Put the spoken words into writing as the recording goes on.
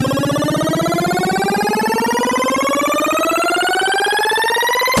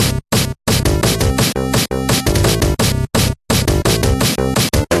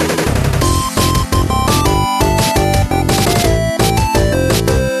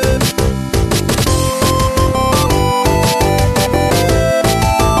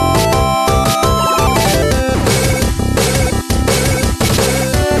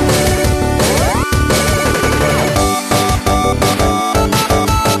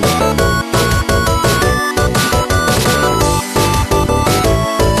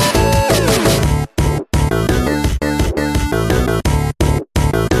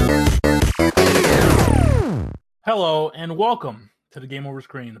and welcome to the Game Over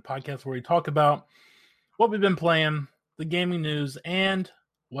Screen, the podcast where we talk about what we've been playing, the gaming news, and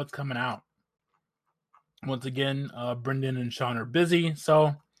what's coming out. Once again, Brendan and Sean are busy,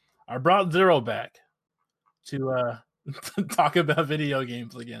 so I brought Zero back to talk about video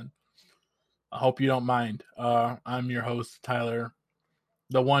games again. I hope you don't mind. I'm your host, Tyler,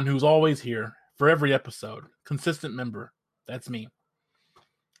 the one who's always here for every episode, consistent member. That's me.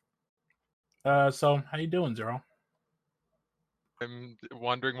 So how you doing, Zero? I'm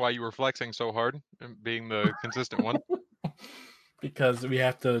wondering why you were flexing so hard and being the consistent one. Because we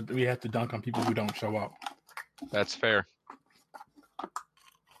have to dunk on people who don't show up. That's fair.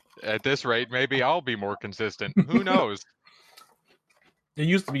 At this rate, maybe I'll be more consistent. Who knows? It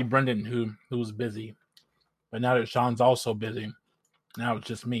used to be Brendan who was busy, but now that Sean's also busy, now it's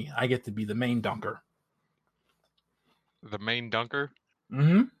just me. I get to be the main dunker. The main dunker?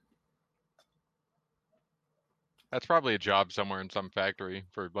 Mm-hmm. That's probably a job somewhere in some factory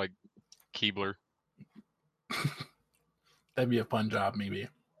for, like, Keebler. That'd be a fun job, maybe.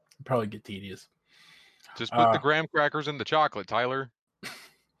 It'd probably get tedious. Just put the graham crackers in the chocolate, Tyler.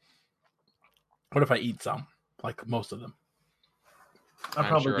 What if I eat some? Like most of them. I'm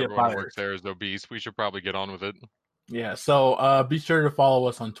probably sure get everyone who fired. works there is obese. We should probably get on with it. Yeah, so be sure to follow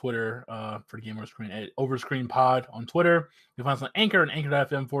us on Twitter for Game Over Screen at Overscreen Pod on Twitter. You can find us on Anchor and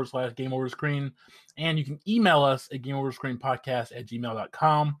anchor.fm/Game Over Screen. And you can email us at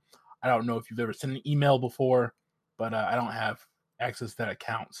gameoverscreenpodcast@gmail.com. I don't know if you've ever sent an email before, but I don't have access to that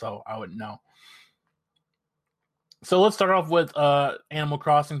account, so I wouldn't know. So let's start off with Animal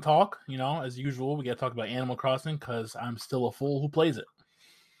Crossing talk. You know, as usual, we got to talk about Animal Crossing because I'm still a fool who plays it.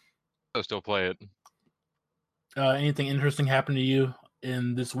 I'll still play it. Anything interesting happened to you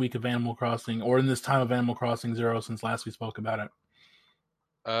in this week of Animal Crossing or in this time of Animal Crossing Zero since last we spoke about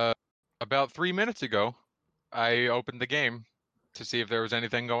it? About 3 minutes ago, I opened the game to see if there was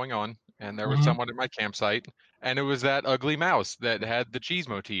anything going on, and there was someone at my campsite, and it was that ugly mouse that had the cheese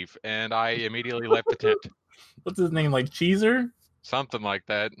motif, and I immediately left the tent. What's his name, like Cheeser? Something like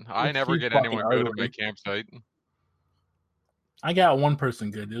that. I never get anyone good at my campsite. I got one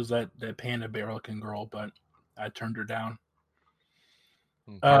person good. It was that panda bear looking girl, but I turned her down.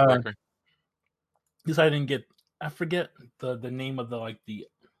 Because I didn't get, I forget the name of the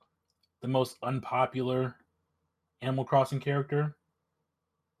most unpopular Animal Crossing character.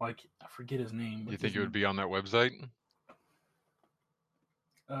 Like, I forget his name. You think it would be on that website?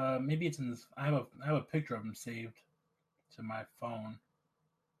 Maybe it's in this. I have a picture of him saved to my phone.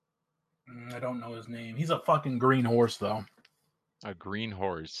 I don't know his name. He's a fucking green horse, though. A green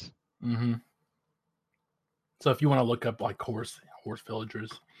horse. Mm-hmm. So if you want to look up like horse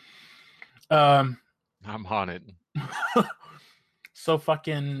villagers, I'm on it. So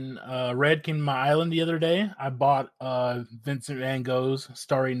fucking Red came to my island the other day. I bought Vincent Van Gogh's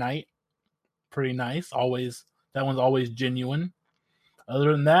Starry Night. Pretty nice. Always, that one's always genuine.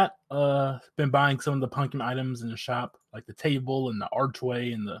 Other than that, been buying some of the pumpkin items in the shop, like the table and the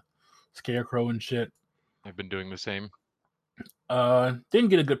archway and the scarecrow and shit. I've been doing the same. Didn't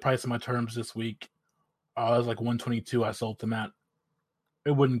get a good price on my terms this week. It was like 122 I sold them at.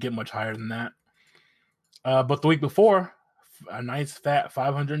 It wouldn't get much higher than that. But the week before, a nice fat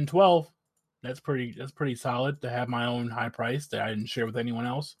 512. That's pretty solid to have my own high price that I didn't share with anyone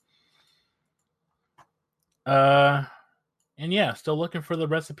else. And yeah, still looking for the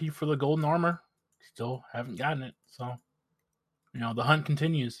recipe for the golden armor. Still haven't gotten it. So, the hunt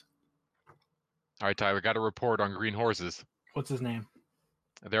continues. All right, Tyler, got a report on green horses. What's his name?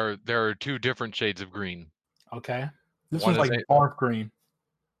 There are two different shades of green. Okay. This one's like barf green.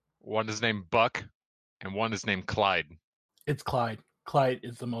 One is named Buck, and one is named Clyde. It's Clyde. Clyde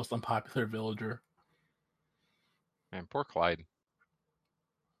is the most unpopular villager. Man, poor Clyde.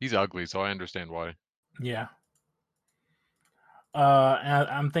 He's ugly, so I understand why. Yeah. And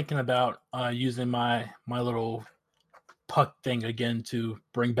I'm thinking about using my little puck thing again to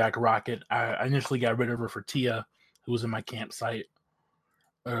bring back Rocket. I initially got rid of her for Tia, who was in my campsite.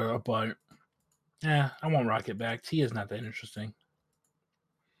 But I want Rocket back. Tia's not that interesting.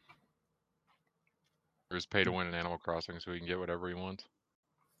 There's pay to win in Animal Crossing, so he can get whatever he wants.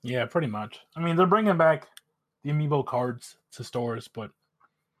 Yeah, pretty much. I mean, they're bringing back the amiibo cards to stores, but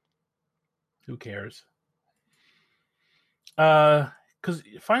who cares? Because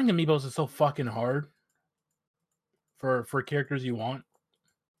finding amiibos is so fucking hard for characters you want.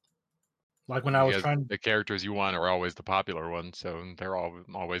 Like when I was trying, the characters you want are always the popular ones, so they're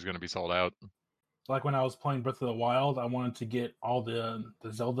always going to be sold out. Like when I was playing Breath of the Wild, I wanted to get all the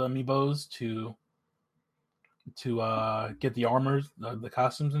Zelda amiibos to get the armors, the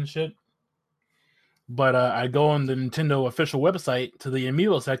costumes and shit. But I go on the Nintendo official website to the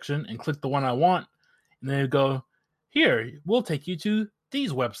Amiibo section and click the one I want, and then it go, here, we'll take you to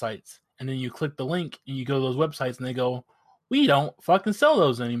these websites. And then you click the link and you go to those websites and they go, we don't fucking sell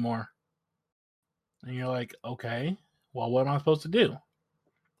those anymore. And you're like, okay, well, what am I supposed to do?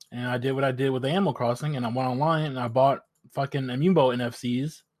 And I did what I did with Animal Crossing, and I went online and I bought fucking Amiibo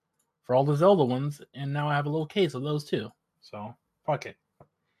NFCs for all the Zelda ones, and now I have a little case of those too. So, fuck it.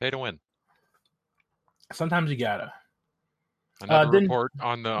 Pay to win. Sometimes you gotta. Another report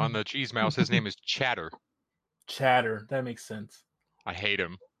on the cheese mouse. His name is Chatter. Chatter. That makes sense. I hate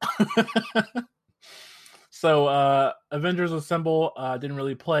him. So, Avengers Assemble didn't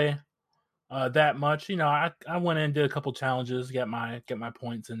really play that much. You know, I went in, did a couple challenges, get my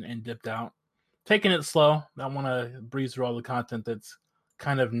points, and dipped out. Taking it slow. I want to breeze through all the content that's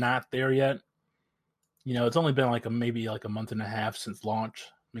kind of not there yet. You know, it's only been maybe a month and a half since launch,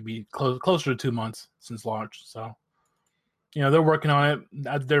 maybe closer to 2 months since launch. So, you know, they're working on it.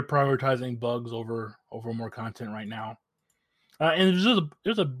 They're prioritizing bugs over more content right now. And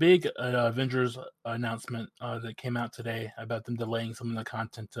there's a big Avengers announcement that came out today about them delaying some of the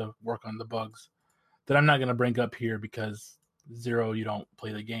content to work on the bugs that I'm not going to bring up here because Zero, you don't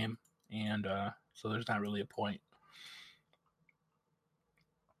play the game, and so there's not really a point.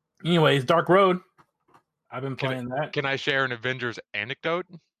 Anyways, Dark Road. I've been playing that. Can I share an Avengers anecdote?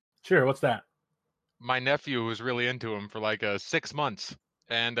 Sure, what's that? My nephew was really into him for 6 months,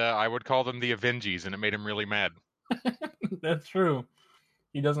 and I would call them the Avengies, and it made him really mad. That's true.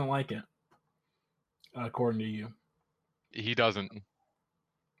 He doesn't like it, according to you. He doesn't.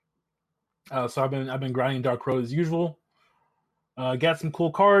 So I've been grinding Dark Road as usual. Got some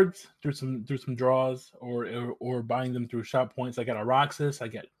cool cards through some draws or buying them through shop points. I got a Roxas, I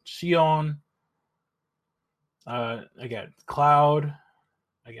got Shion, I got Cloud,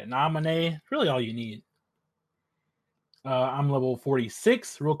 I got Naminé. Really all you need. I'm level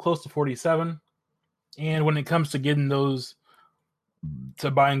 46, real close to 47. And when it comes to getting those, to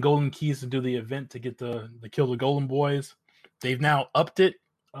buying golden keys to do the event to get the kill the golden boys, they've now upped it.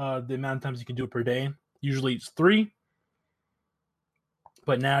 The amount of times you can do it per day. Usually it's 3.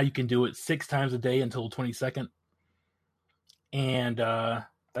 But now you can do it 6 times a day until the 22nd. And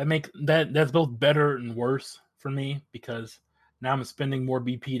that's both better and worse for me because now I'm spending more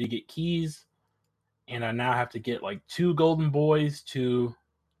BP to get keys, and I now have to get 2 golden boys to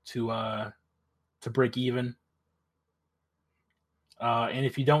break even. And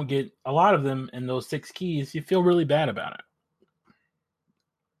if you don't get a lot of them in those 6 keys, you feel really bad about it.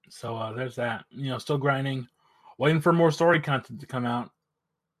 So there's that. You know, still grinding, waiting for more story content to come out.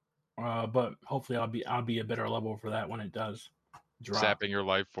 But hopefully I'll be a better level for that when it does drop. Zapping your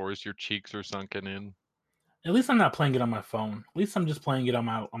life force, your cheeks are sunken in. At least I'm not playing it on my phone. At least I'm just playing it on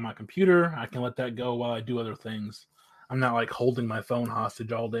my computer. I can let that go while I do other things. I'm not holding my phone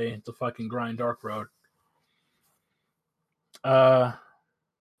hostage all day to fucking grind Dark Road.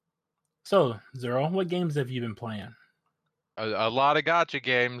 So Zero, what games have you been playing? A lot of gacha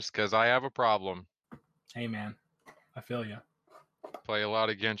games because I have a problem. Hey man, I feel you. Play a lot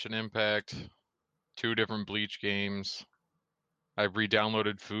of Genshin Impact, 2 different Bleach games. I've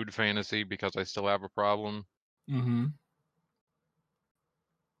re-downloaded Food Fantasy because I still have a problem. Mm-hmm.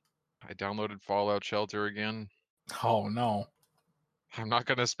 I downloaded Fallout Shelter again. Oh no. I'm not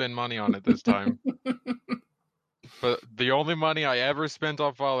going to spend money on it this time. But the only money I ever spent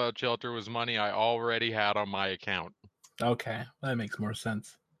on Fallout Shelter was money I already had on my account. Okay, that makes more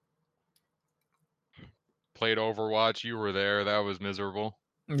sense. Played Overwatch. You were there. That was miserable.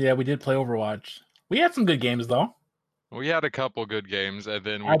 Yeah, we did play Overwatch. We had some good games though. We had a couple good games, and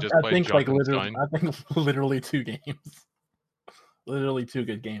then we just played Junkenstein. I think literally 2 games. Literally 2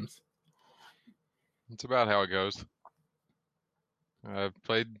 good games. It's about how it goes. I've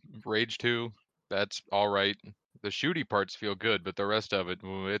played Rage 2. That's all right. The shooty parts feel good, but the rest of it,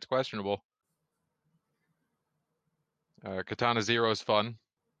 it's questionable. Katana Zero is fun.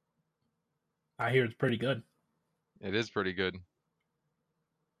 I hear it's pretty good. It is pretty good.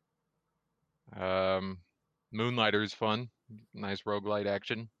 Moonlighter's fun. Nice roguelite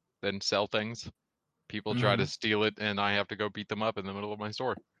action. Then sell things. People try to steal it, and I have to go beat them up in the middle of my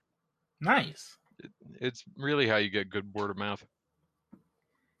store. Nice. It's really how you get good word of mouth.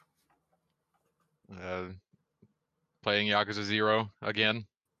 Playing Yakuza 0 again.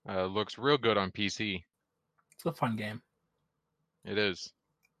 Looks real good on PC. It's a fun game. It is.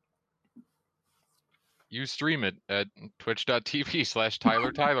 You stream it at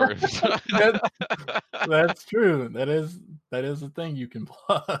twitch.tv/TylerTyler. That's true. That is a thing you can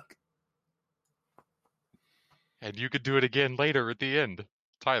plug. And you could do it again later at the end.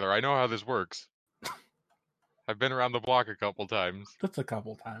 Tyler, I know how this works. I've been around the block a couple times, That's a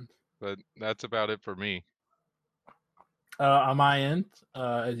couple times. but that's about it for me. On my end,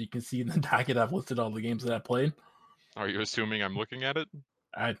 as you can see in the docket, I've listed all the games that I played. Are you assuming I'm looking at it?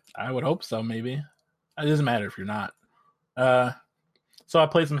 I would hope so, maybe. It doesn't matter if you're not. So I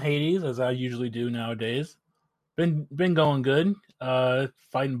played some Hades, as I usually do nowadays. Been going good.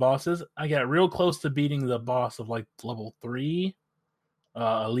 Fighting bosses. I got real close to beating the boss of like level 3.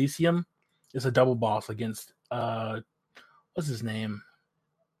 Elysium. It's a double boss against what's his name?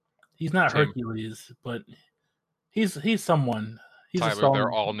 He's not Same. Hercules, but he's someone. He's Tyler, a strong,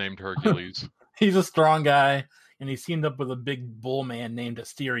 they're all named Hercules. he's a strong guy, and he's teamed up with a big bull man named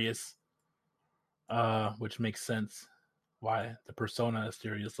Asterius. Which makes sense why the persona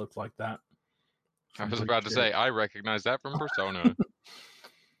Asterius looks like that. I was about to say, I recognize that from Persona.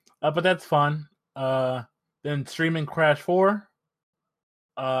 But that's fun. Then streaming Crash 4,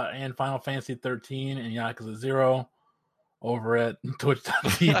 and Final Fantasy 13 and Yakuza 0 over at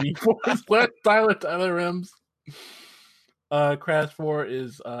twitch.tv/ Tyler Rims. Crash 4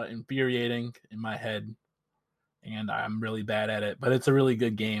 is infuriating in my head, and I'm really bad at it, but it's a really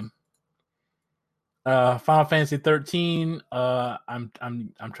good game. Final Fantasy 13, I'm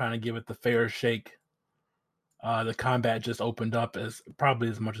trying to give it the fair shake. The combat just opened up as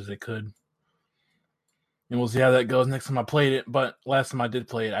much as it could. And we'll see how that goes next time I played it. But last time I did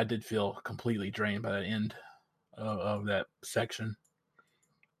play it, I did feel completely drained by the end of that section.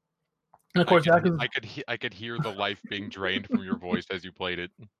 And of course, I could hear the life being drained from your voice as you played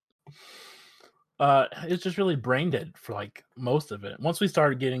it. It's just really brain dead for like most of it. Once we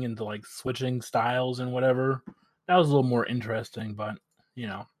started getting into like switching styles and whatever, that was a little more interesting. But you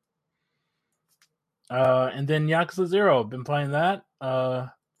know, and then Yakuza 0, been playing that.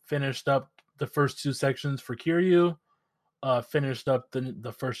 Finished up the first 2 sections for Kiryu. Finished up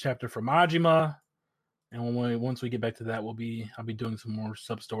the first chapter for Majima. And once we get back to that, I'll be doing some more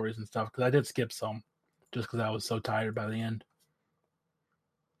sub stories and stuff, because I did skip some just because I was so tired by the end.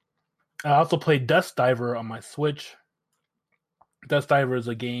 I also played Dust Diver on my Switch. Dust Diver is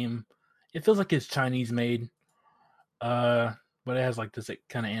a game. It feels like it's Chinese made, but it has like this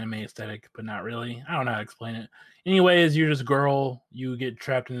kind of anime aesthetic, but not really. I don't know how to explain it. Anyways, you're this girl. You get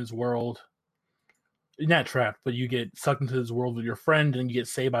trapped in this world. Not trapped, but you get sucked into this world with your friend, and you get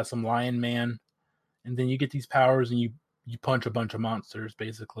saved by some lion man. And then you get these powers, and you punch a bunch of monsters,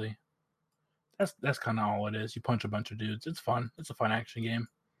 basically. That's kind of all it is. You punch a bunch of dudes. It's fun. It's a fun action game.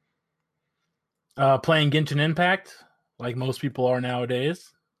 Playing Genshin Impact, like most people are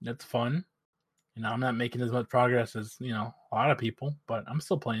nowadays. That's fun. You know, I'm not making as much progress as, a lot of people, but I'm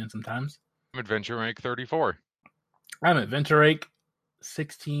still playing sometimes. I'm Adventure Rank 34. I'm Adventure Rank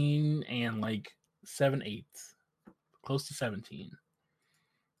 16 and like 7/8, close to 17.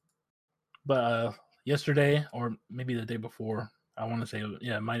 But yesterday, or maybe the day before, I want to say,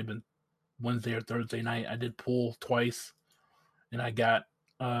 it might have been Wednesday or Thursday night, I did pool twice, and I got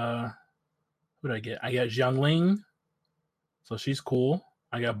who did I get? I got Xiangling, so she's cool.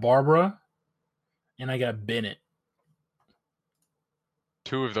 I got Barbara, and I got Bennett.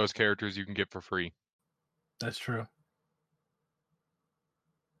 2 of those characters you can get for free. That's true.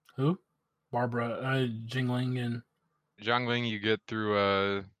 Who? Barbara, Jingling, and Xiangling you get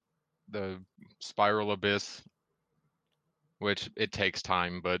through the Spiral Abyss, which it takes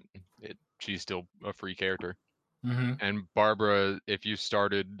time, but she's still a free character. Mm-hmm. And Barbara, if you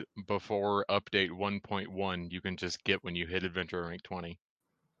started before update 1.1, you can just get when you hit Adventure Rank 20.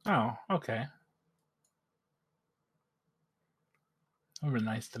 Oh, okay. That would be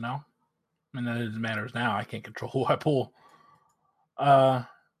nice to know. I mean, that doesn't matter now. I can't control who I pull.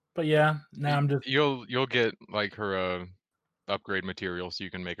 But yeah, now I'm just you'll get like her upgrade material so you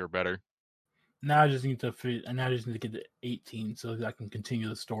can make her better. Now I just need to get to 18 so that I can continue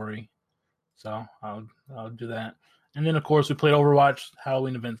the story. So I'll do that. And then of course we played Overwatch.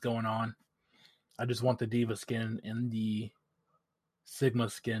 Halloween events going on. I just want the D.Va skin and the Sigma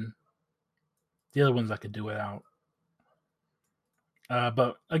skin. The other ones I could do without.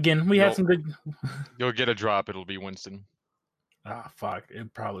 But again, we had some good. You'll get a drop. It'll be Winston. Fuck!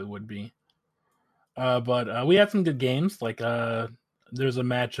 It probably would be. But we had some good games. Like there's a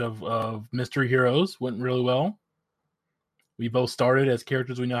match of Mystery Heroes, went really well. We both started as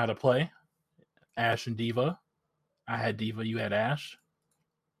characters we know how to play. Ash and D.Va. I had D.Va, you had Ash.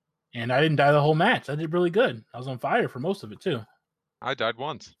 And I didn't die the whole match. I did really good. I was on fire for most of it too. I died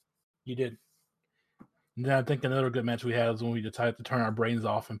once. You did. And then I think another good match we had was when we decided to turn our brains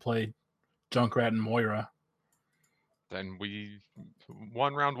off and play Junkrat and Moira. Then we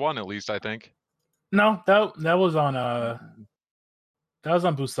won round 1 at least, I think. No, that was on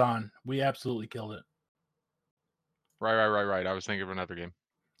Busan. We absolutely killed it. Right. I was thinking of another game.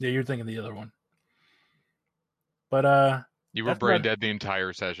 Yeah, you're thinking the other one. But You were brain dead the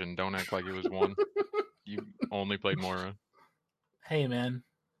entire session. Don't act like it was one. You only played Moira. Hey, man.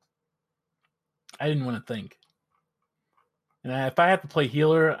 I didn't want to think. And if I have to play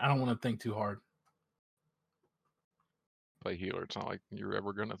healer, I don't want to think too hard. Play healer. It's not like you're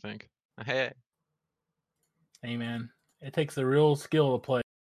ever gonna think. Hey. Hey, man. It takes a real skill to play.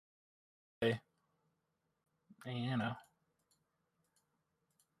 You know.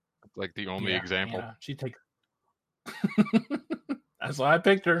 Like the only example. Yeah, she takes. That's why I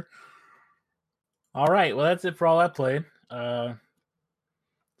picked her. All right, well, that's it for all I played. So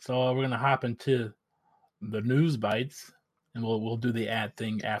we're gonna hop into the news bites, and we'll do the ad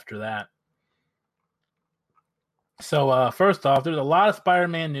thing after that. So first off, there's a lot of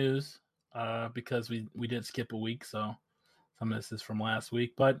Spider-Man news because we did skip a week, so some of this is from last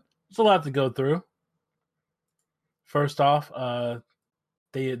week, but it's a lot to go through. First off,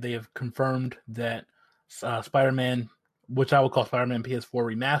 they have confirmed that Spider-Man, which I will call Spider-Man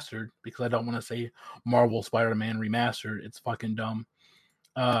PS4 Remastered because I don't want to say Marvel Spider-Man Remastered. It's fucking dumb.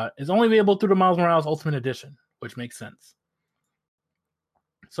 Is only available through the Miles Morales Ultimate Edition, which makes sense.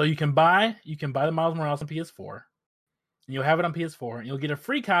 So you can buy the Miles Morales on PS4, and you'll have it on PS4, and you'll get a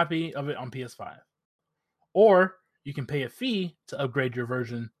free copy of it on PS5. Or you can pay a fee to upgrade your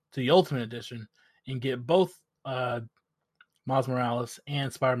version to the Ultimate Edition and get both Miles Morales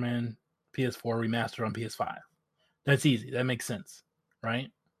and Spider-Man PS4 Remastered on PS5. That's easy. That makes sense, right?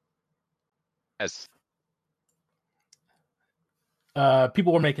 Yes.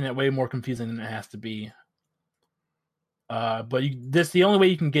 People were making it way more confusing than it has to be. But this is the only way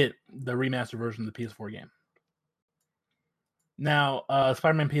you can get the remastered version of the PS4 game. Now,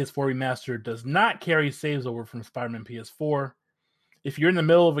 Spider-Man PS4 Remastered does not carry saves over from Spider-Man PS4. If you're in the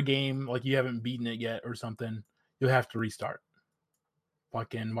middle of a game, like you haven't beaten it yet or something, you'll have to restart.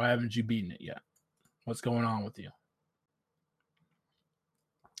 Fucking, why haven't you beaten it yet? What's going on with you?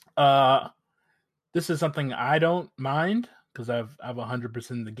 This is something I don't mind because I've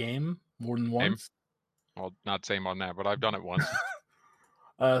 100% the game more than once. Well, not same on that, but I've done it once.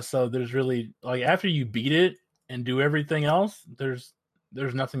 So there's really, like, after you beat it and do everything else, there's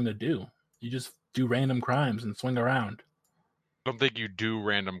nothing to do. You just do random crimes and swing around. I don't think you do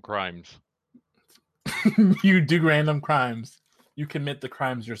random crimes. You do random crimes. You commit the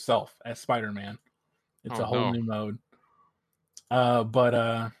crimes yourself as Spider-Man. It's a whole new mode.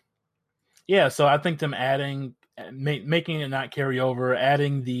 Yeah, so I think them adding, making it not carry over,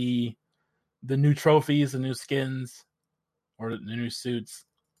 adding the new trophies, the new skins, or the new suits,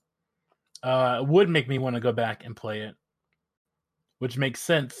 would make me want to go back and play it. Which makes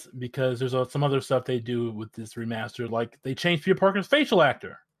sense because there's some other stuff they do with this remaster, like they changed Peter Parker's facial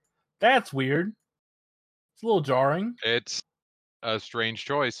actor. That's weird. It's a little jarring. It's a strange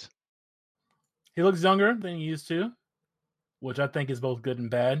choice. He looks younger than he used to, which I think is both good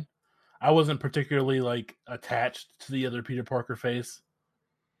and bad. I wasn't particularly like attached to the other Peter Parker face.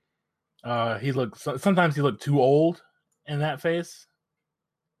 Sometimes he looked too old in that face,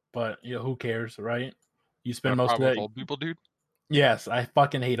 but who cares, right? You spend most of that. Old people, dude. Yes, I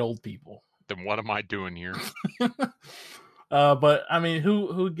fucking hate old people. Then what am I doing here? But I mean,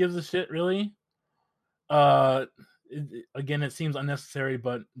 who gives a shit, really? Again, it seems unnecessary,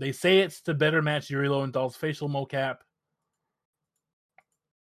 but they say it's to better match Yuri Lowenthal's facial mocap.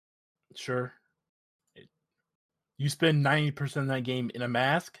 Sure. You spend 90% of that game in a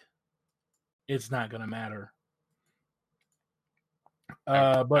mask, it's not going to matter.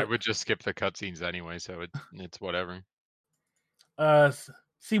 But I would just skip the cutscenes anyway, so it's whatever.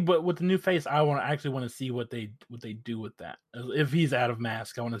 See, but with the new face, I actually want to see what they do with that. If he's out of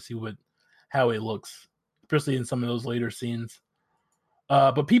mask, I want to see how it looks, especially in some of those later scenes.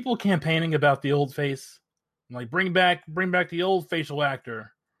 But people campaigning about the old face, like bring back the old facial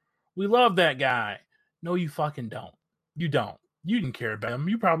actor. We love that guy. No, you fucking don't. You don't. You didn't care about him.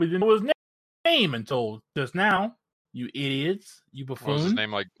 You probably didn't know his name until just now. You idiots. You buffoon. What was his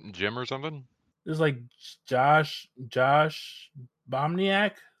name, like Jim or something? It's like Josh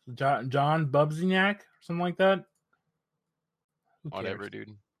Bomniak, John Bubsniak, something like that. Whatever,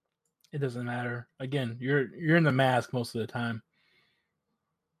 dude. It doesn't matter. Again, you're in the mask most of the time.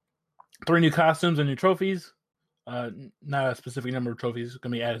 3 new costumes and new trophies. Not a specific number of trophies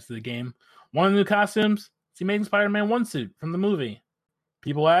going to be added to the game. One of the new costumes, it's the Amazing Spider-Man 1 suit from the movie.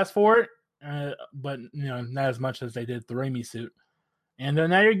 People asked for it, but not as much as they did the Raimi suit. And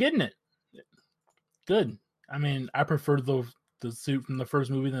now you're getting it. Good. I mean, I prefer the suit from the first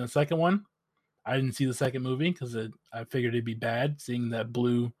movie than the second one. I didn't see the second movie because I figured it'd be bad seeing that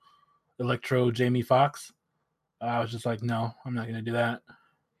blue Electro Jamie Foxx. I was just like, no, I'm not going to do that.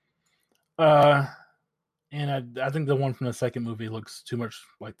 And I think the one from the second movie looks too much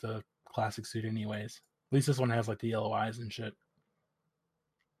like the classic suit anyways. At least this one has like the yellow eyes and shit.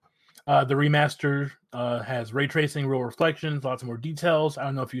 The remaster has ray tracing, real reflections, lots more details. I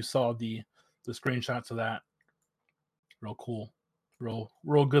don't know if you saw the screenshots of that. Real cool.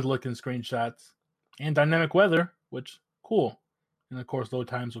 Real good looking screenshots. And dynamic weather, which cool. And of course, load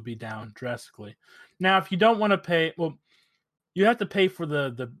times will be down drastically. Now, if you don't want to pay, well, you have to pay for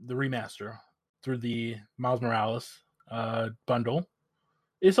the remaster through the Miles Morales bundle.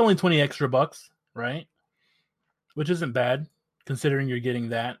 It's only 20 extra bucks, right? Which isn't bad, considering you're getting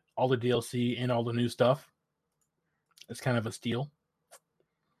that, all the DLC and all the new stuff. It's kind of a steal.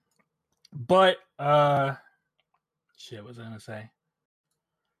 But, shit, what was I going to say?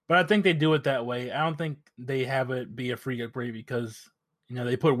 But I think they do it that way. I don't think they have it be a free upgrade because,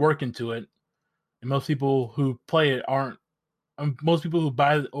 they put work into it. And most people who play it aren't, most people who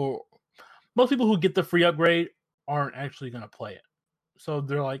buy, or most people who get the free upgrade aren't actually going to play it. So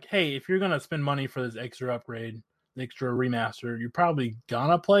they're like, hey, if you're going to spend money for this extra upgrade, the extra remaster, you're probably going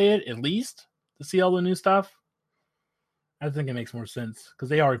to play it at least to see all the new stuff. I think it makes more sense because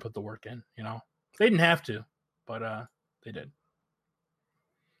they already put the work in, They didn't have to, but they did.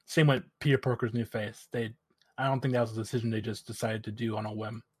 Same with Peter Parker's new face. I don't think that was a decision they just decided to do on a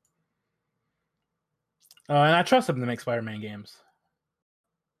whim. And I trust them to make Spider-Man games.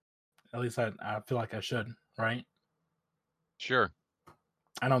 At least I feel like I should, right? Sure.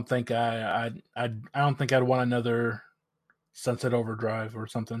 I don't think I don't think I'd want another Sunset Overdrive or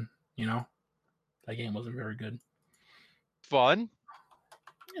something. That game wasn't very good. Fun.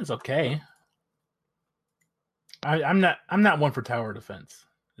 It's okay. I'm not one for tower defense.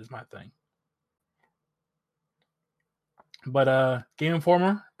 Is my thing. But Game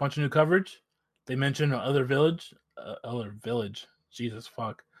Informer, bunch of new coverage. They mentioned other villains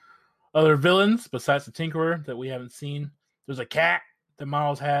besides the Tinkerer that we haven't seen. There's a cat that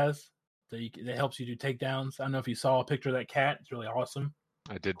Miles has that helps you do takedowns. I don't know if you saw a picture of that cat. It's really awesome.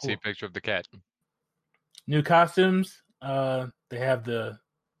 I did see a picture of the cat. New costumes. They have the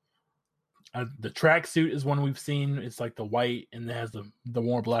tracksuit is one we've seen. It's like the white and it has the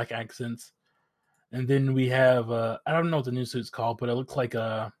more black accents. And then we have I don't know what the new suit's called, but it looks like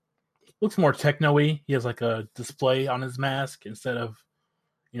looks more techno-y. He has like a display on his mask instead of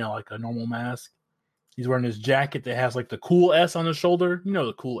like a normal mask. He's wearing his jacket that has like the cool S on the shoulder.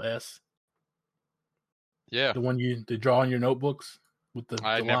 The cool S. Yeah. The one they draw on your notebooks with the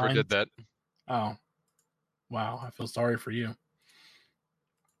I never lines. did that. Oh. Wow, I feel sorry for you.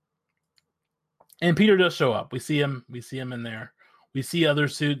 And Peter does show up. We see him in there. We see other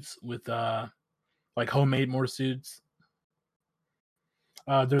suits with like homemade more suits.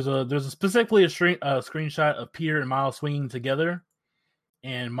 There's specifically a screenshot of Peter and Miles swinging together,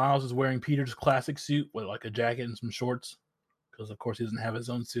 and Miles is wearing Peter's classic suit with like a jacket and some shorts, because of course he doesn't have his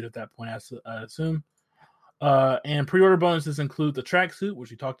own suit at that point, I assume. And pre-order bonuses include the tracksuit, which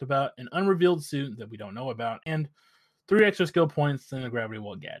we talked about, an unrevealed suit that we don't know about, and 3 extra skill points and a gravity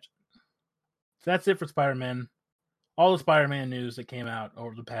well gadget. So that's it for Spider-Man. All the Spider-Man news that came out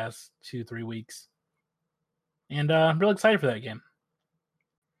over the past 2-3 weeks. And I'm really excited for that game.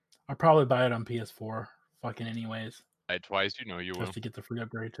 I'll probably buy it on PS4 fucking anyways. I twice, you will. Just to get the free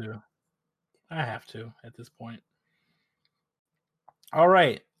upgrade too. I have to at this point. All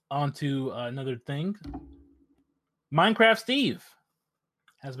right, on to another thing. Minecraft Steve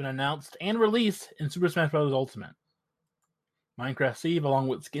has been announced and released in Super Smash Bros. Ultimate. Minecraft Steve, along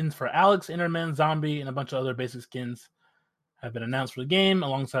with skins for Alex, Enderman, Zombie, and a bunch of other basic skins, have been announced for the game,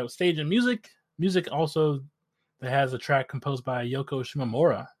 alongside with stage and music. Music also that has a track composed by Yoko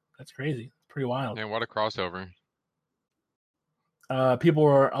Shimomura. That's crazy. It's pretty wild. And what a crossover. A lot of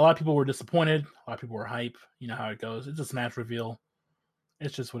people were disappointed. A lot of people were hype. You know how it goes. It's a Smash reveal.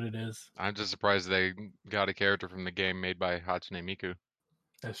 It's just what it is. I'm just surprised they got a character from the game made by Hatsune Miku.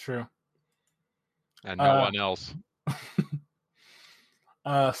 That's true. And no one else.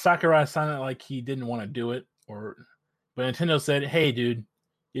 Sakurai sounded like he didn't want to do it, but Nintendo said, "Hey, dude,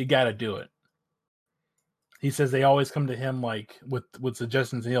 you got to do it." He says they always come to him like with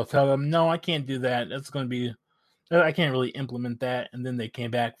suggestions, and he'll tell them, "No, I can't do that. That's going to be, I can't really implement that." And then they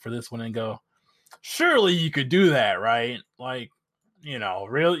came back for this one and go, "Surely you could do that, right? Like,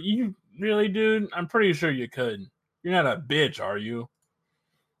 really, dude? I'm pretty sure you could. You're not a bitch, are you?"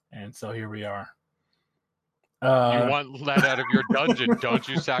 And so here we are. You want let out of your dungeon, don't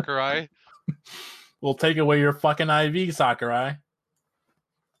you, Sakurai? We'll take away your fucking IV, Sakurai.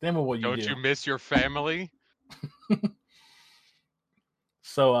 Then what will you do? Don't you miss your family?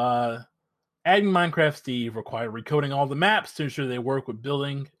 So Adding Minecraft Steve required recoding all the maps to ensure they work with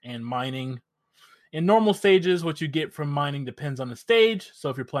building and mining. In normal stages, what you get from mining depends on the stage. So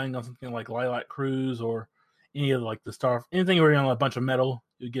if you're playing on something like Lilac Cruise or any of like the Star, anything where you're on a bunch of metal,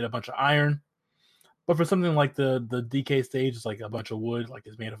 you get a bunch of iron. But for something like the DK stage, it's like a bunch of wood, like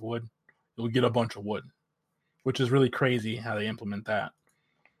it's made of wood. You'll get a bunch of wood, which is really crazy how they implement that.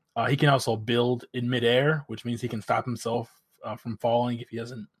 He can also build in midair, which means he can stop himself from falling if he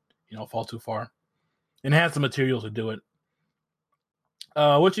doesn't, fall too far. And has the material to do it.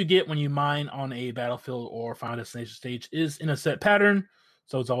 What you get when you mine on a battlefield or final destination stage is in a set pattern,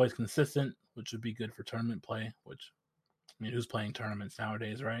 so it's always consistent, which would be good for tournament play. Which, I mean, who's playing tournaments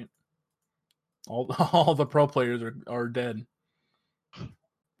nowadays, right? All the pro players are dead.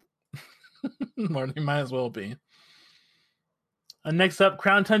 Or they might as well be. Next up,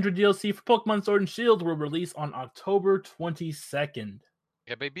 Crown Tundra DLC for Pokemon Sword and Shield will release on October 22nd.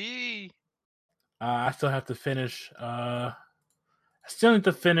 Yeah, baby. I still have to finish. I still need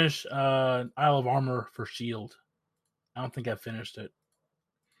to finish Isle of Armor for Shield. I don't think I've finished it.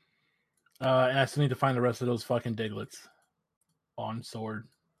 And I still need to find the rest of those fucking Diglets on Sword.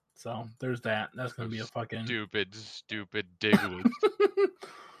 So there's that. That's going to be a fucking... Stupid Diglets.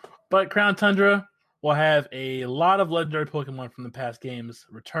 But Crown Tundra will have a lot of legendary Pokemon from the past games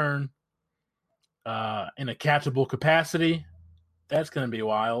return in a catchable capacity. That's going to be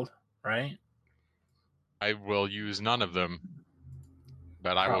wild, right? I will use none of them,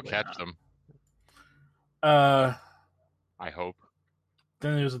 but I will catch them. I hope.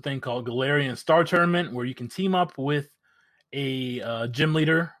 Then there's a thing called Galarian Star Tournament where you can team up with a gym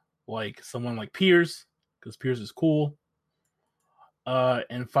leader, like someone like Piers, because Piers is cool,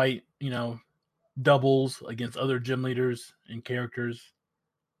 and fight, doubles against other gym leaders and characters.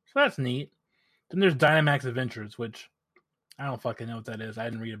 So that's neat. Then there's Dynamax Adventures, which I don't fucking know what that is. I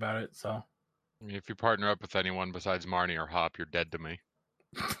didn't read about it, so. I mean, if you partner up with anyone besides Marnie or Hop, you're dead to me.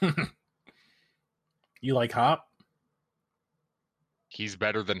 You like Hop? He's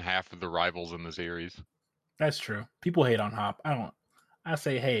better than half of the rivals in the series. That's true. People hate on Hop. I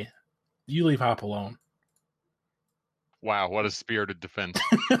say, hey, you leave Hop alone. Wow, what a spirited defense.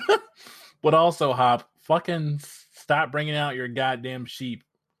 But also, Hop, fucking stop bringing out your goddamn sheep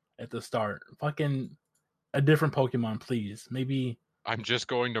at the start. Fucking a different Pokemon, please. Maybe. I'm just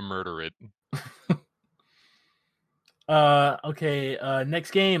going to murder it. Okay,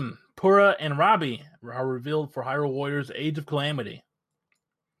 next game. Pura and Robbie are revealed for Hyrule Warriors Age of Calamity.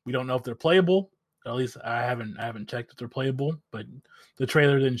 We don't know if they're playable. At least I haven't checked if they're playable, but the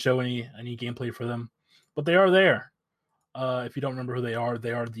trailer didn't show any gameplay for them. But they are there. If you don't remember who they are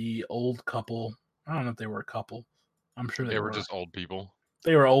the old couple. I don't know if they were a couple. I'm sure they were just old people.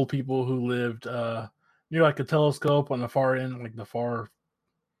 They were old people who lived near like a telescope on the far end, like the far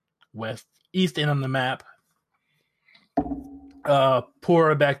east end on the map.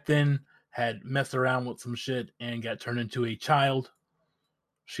 Pura back then had messed around with some shit and got turned into a child.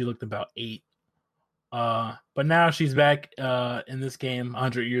 She looked about 8. But now she's back in this game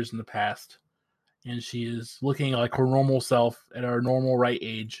 100 years in the past. And she is looking like her normal self at her normal right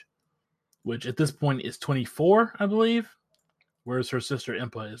age, which at this point is 24, I believe. Whereas her sister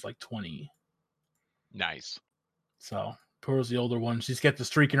Impa is like 20. Nice. So Pura's the older one. She's got the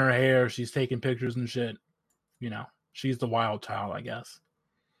streak in her hair. She's taking pictures and shit. She's the wild child, I guess.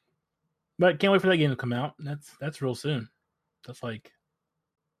 But can't wait for that game to come out. That's real soon. That's like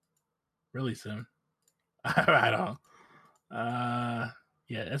really soon. I don't know.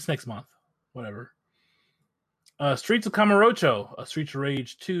 Yeah, that's next month. Whatever. Streets of Kamurocho, a Streets of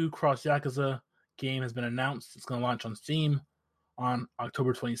Rage 2 Cross Yakuza game has been announced. It's going to launch on Steam on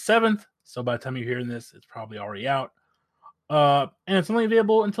October 27th. So by the time you're hearing this, it's probably already out. And it's only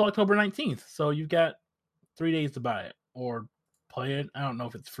available until October 19th. So you've got 3 days to buy it or play it. I don't know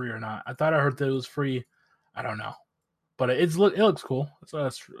if it's free or not. I thought I heard that it was free. I don't know. But it looks cool. It's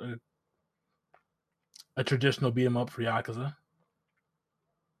a traditional beat 'em up for Yakuza.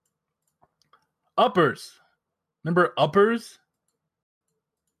 Uppers. Remember Uppers?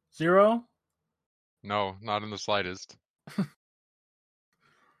 Zero? No, not in the slightest.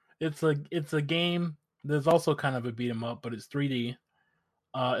 It's a game. There's also kind of a beat 'em up, but it's 3D. It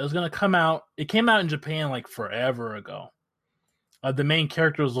was gonna come out. It came out in Japan like forever ago. The main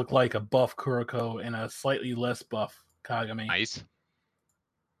characters look like a buff Kuroko and a slightly less buff Kagami. Nice.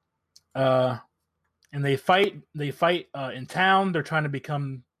 And they fight in town. They're trying to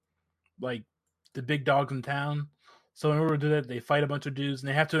become like the big dogs in town. So in order to do that, they fight a bunch of dudes, and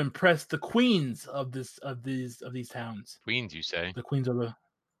they have to impress the queens of these towns. Queens, you say? The queens are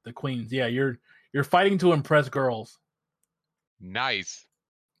the queens. Yeah, you're fighting to impress girls. Nice.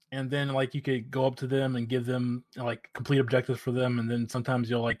 and then like you could go up to them and give them like complete objectives for them, and then sometimes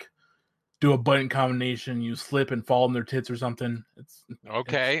you'll like do a button combination, you slip and fall in their tits or something.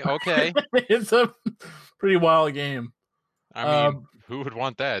 Okay. Okay. It's a pretty wild game. I mean, who would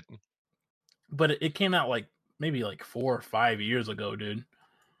want that? But it came out like maybe like 4 or 5 years ago, dude.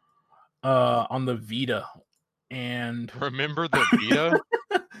 On the Vita, and Remember the Vita?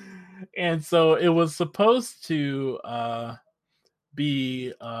 and so it was supposed to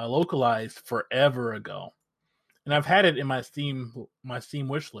be localized forever ago, and I've had it in my Steam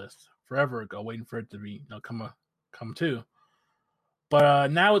wish list forever ago, waiting for it to be come to.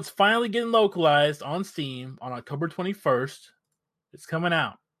 But now it's finally getting localized on Steam on October 21st. It's coming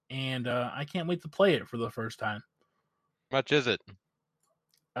out, and I can't wait to play it for the first time. How much is it?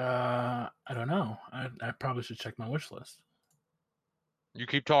 I don't know. I probably should check my wish list. You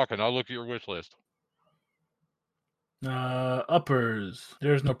keep talking. I'll look at your wish list. Uppers.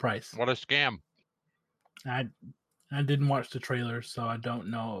 There's no price. What a scam. I didn't watch the trailer, so I don't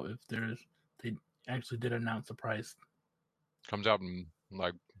know if they actually did announce the price. Comes out in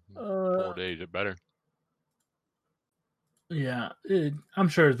like 4 days. It better. Yeah, I'm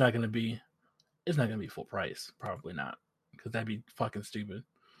sure it's not gonna be full price. Probably not, because that'd be fucking stupid.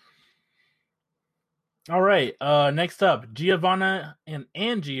 All right. Next up, Giovanna and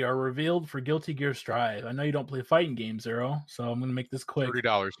Angie are revealed for Guilty Gear Strive. I know you don't play fighting games, Zero, so I'm gonna make this quick.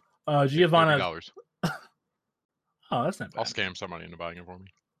 $30. Giovanna. $30. Oh, that's not bad. I'll scam somebody into buying it for me.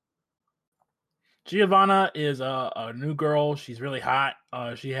 Giovanna is a new girl. She's really hot.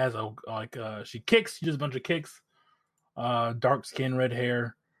 She has she kicks. She does a bunch of kicks. Dark skin, red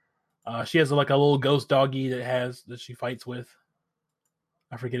hair. She has like a little ghost doggy that she fights with.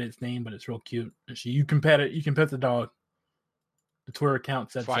 I forget its name, but it's real cute. And you can pet it. You can pet the dog. The Twitter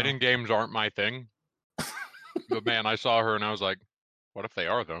account said fighting games aren't my thing. But man, I saw her and I was like, what if they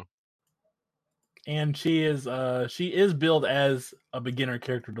are though? And she is billed as a beginner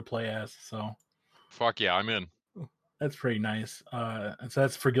character to play as, so fuck yeah, I'm in. That's pretty nice. And so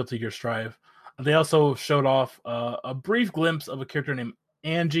that's for Guilty Gear Strive. They also showed off a brief glimpse of a character named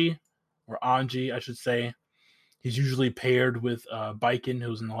Angie, or Anji, I should say. He's usually paired with Baiken, who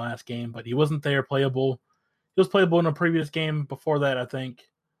was in the last game, but he wasn't there playable. He was playable in a previous game before that, I think.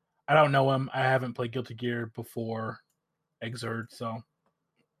 I don't know him. I haven't played Guilty Gear before Exerd, so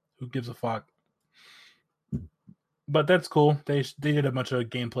who gives a fuck? But that's cool. They did a bunch of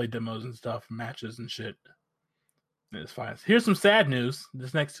gameplay demos and stuff, matches and shit. It's fine. Here's some sad news.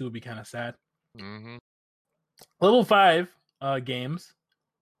 This next two will be kind of sad. Mm-hmm. Level 5 games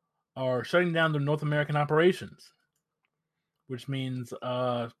are shutting down their North American operations, which means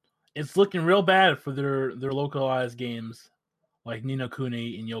it's looking real bad for their localized games like Ni no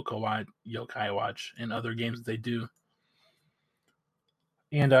Kuni and Yokai Watch and other games that they do.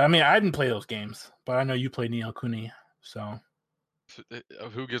 And I mean, I didn't play those games, but I know you played Ni no Kuni, so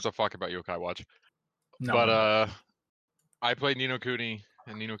who gives a fuck about Yokai Watch? No, but I played Ni no Kuni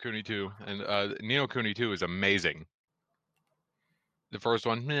and Ni no Kuni 2, and Ni no Kuni 2 is amazing. The first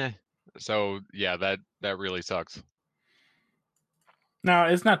one, meh. So yeah, that really sucks. No,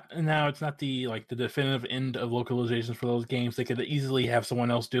 it's not. Now it's not the definitive end of localizations for those games. They could easily have someone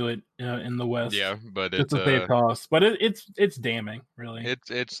else do it in the West. Yeah, but just to save costs. But it's damning, really.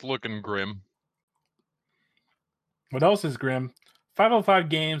 It's looking grim. What else is grim? 505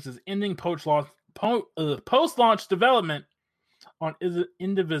 Games is ending post-launch development on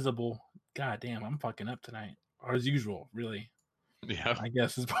Indivisible. God damn, I'm fucking up tonight, or as usual, really. Yeah, I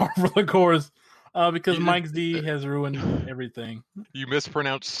guess it's par for the course. Because Mike Z has ruined everything. You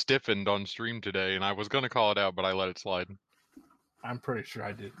mispronounced stiffened on stream today, and I was going to call it out, but I let it slide. I'm pretty sure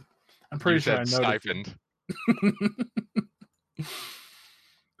I did. I'm pretty sure I noticed. Stipened.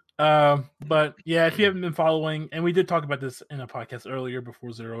 But yeah, if you haven't been following, and we did talk about this in a podcast earlier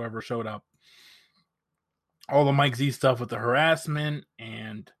before Zero ever showed up, all the Mike Z stuff with the harassment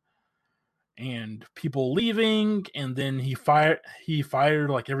and people leaving, and then he fired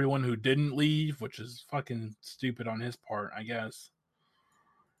like everyone who didn't leave, which is fucking stupid on his part, I guess.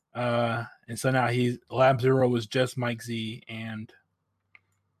 And so now Lab Zero was just Mike Z, and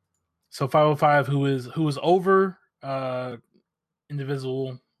so 505, who is over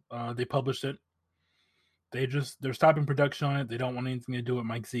Indivisible, they published it. They're stopping production on it. They don't want anything to do with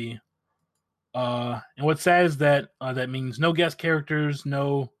Mike Z. And what's sad is that that means no guest characters,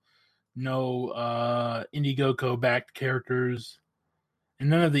 no Indiegogo backed characters, and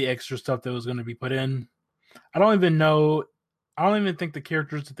none of the extra stuff that was going to be put in. I don't even think the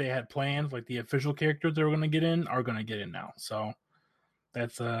characters that they had planned, like the official characters they were going to get in, are going to get in now. So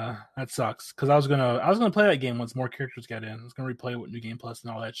that sucks because I was gonna play that game once more characters got in. I was gonna replay it with New Game Plus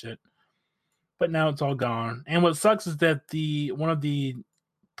and all that shit, but now it's all gone. And what sucks is that one of the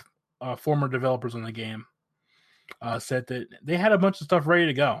former developers on the game said that they had a bunch of stuff ready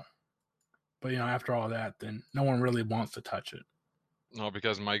to go, but after all that, then no one really wants to touch it. No,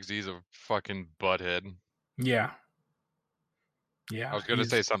 because Mike Z's a fucking butthead. Yeah. I was gonna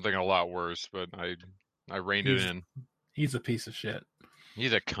say something a lot worse, but I reined it in. He's a piece of shit.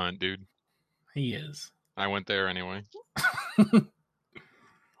 He's a cunt, dude. He is. I went there anyway.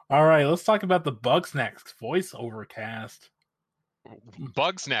 All right, let's talk about the Bugsnax voiceover cast.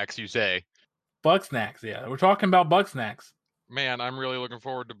 Bugsnax, you say? Bugsnax, yeah. We're talking about Bugsnax. Man, I'm really looking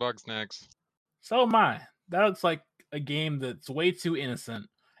forward to Bugsnax. So am I. That looks like a game that's way too innocent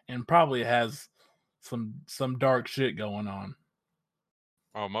and probably has some dark shit going on.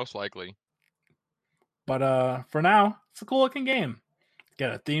 Oh, most likely. But for now, it's a cool looking game.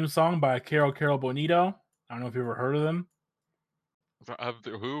 Got a theme song by Caro Bonito. I don't know if you've ever heard of them.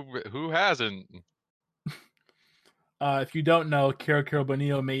 Who hasn't? If you don't know, Caro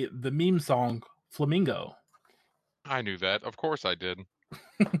Bonito made the meme song Flamingo. I knew that. Of course I did.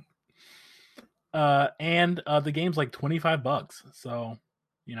 And the game's like $25. So,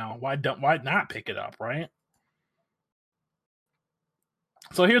 why not pick it up, right?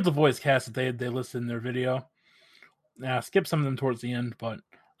 So here's the voice cast that they listed in their video. Now, skip some of them towards the end, but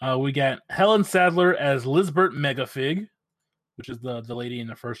we got Helen Sadler as Lizbert Megafig, which is the lady in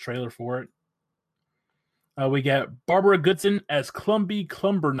the first trailer for it. We got Barbara Goodson as Clumby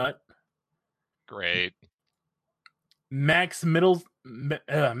Clumbernut. Great. Max Middleman.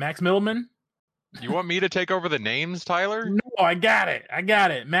 You want me to take over the names, Tyler? No, I got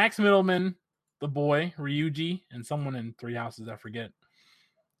it. Max Middleman, the boy, Ryuji, and someone in Three Houses, I forget.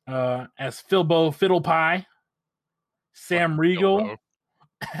 As Filbo Fiddlepie. Sam Riegel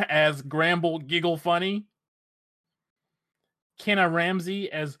as Gramble Giggle Funny. Kenna Ramsey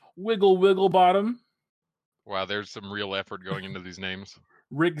as Wiggle Wigglebottom. Wow, there's some real effort going into these names.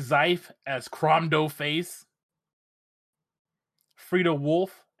 Rick Zeif as Cromdo Face. Frida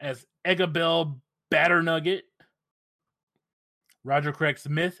Wolf as Eggabell Batternugget. Roger Craig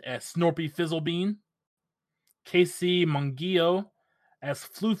Smith as Snorpy Fizzlebean. Casey Mungio as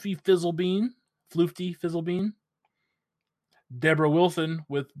Floofy Fizzlebean. Deborah Wilson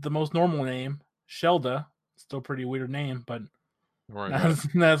with the most normal name, Shelda. Still pretty weird name, but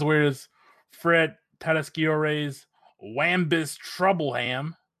that's weird as Fred Tatasciore's Wambus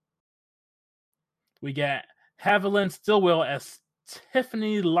Troubleham. We got Haviland Stillwell as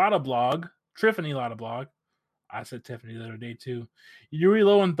Tiffany Lottablog. I said Tiffany the other day too. Yuri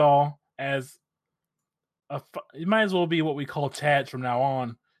Lowenthal as it might as well be what we call Chads from now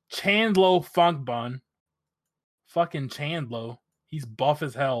on. Chandlo Funk Bun. Fucking Chandlo. He's buff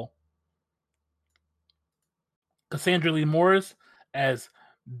as hell. Cassandra Lee Morris as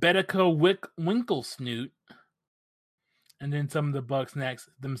Bedeco Winklesnoot. And then some of the Bugsnax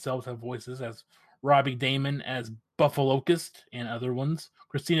themselves have voices as Robbie Damon as Buffalocust and other ones.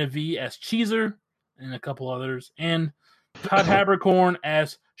 Christina V as Cheezer and a couple others. And Todd Habercorn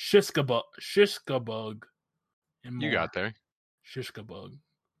as Shishkabug. And more. You got there. Shishkabug.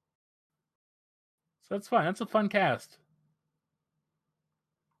 So that's fun. That's a fun cast.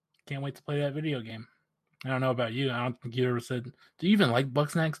 Can't wait to play that video game. I don't know about you. I don't think you ever said. Do you even like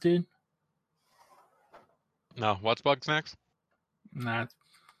Bugsnax, dude? No. What's Bugsnax? Nah,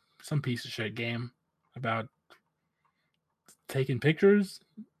 some piece of shit game about taking pictures,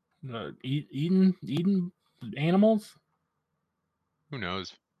 eating animals. Who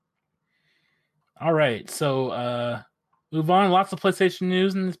knows? All right, so move on. Lots of PlayStation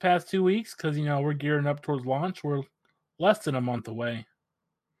news in this past 2 weeks because we're gearing up towards launch. We're less than a month away.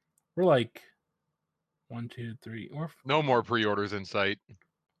 We're like 1, 2, 3. No more pre-orders in sight.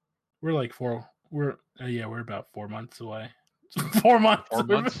 We're like 4. We're about 4 months away. 4 months. 4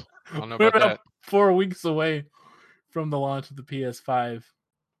 months. I don't know we're about that. 4 weeks away from the launch of the PS5.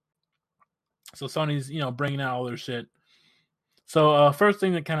 So Sony's bringing out all their shit. So first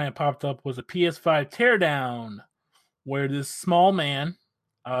thing that kind of popped up was a PS5 teardown, where this small man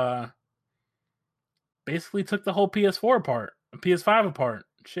basically took the whole PS4 apart, PS5 apart.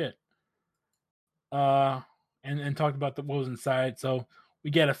 Shit. And talked about what was inside. So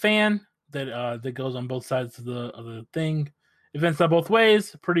we get a fan that goes on both sides of the thing. It vents out both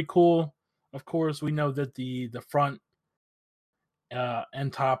ways. Pretty cool. Of course, we know that the front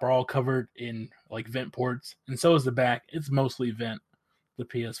and top are all covered in like vent ports, and so is the back. It's mostly vent. The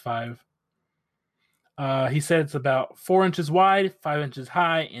PS5. He said it's about 4 inches wide, 5 inches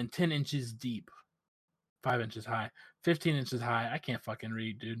high, and 10 inches deep. 5 inches high. 15 inches high. I can't fucking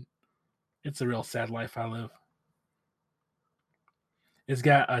read, dude. It's a real sad life I live. It's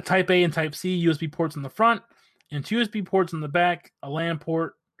got a Type A and Type C USB ports on the front, and 2 USB ports on the back, a LAN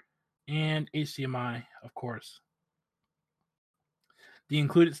port, and HDMI, of course. The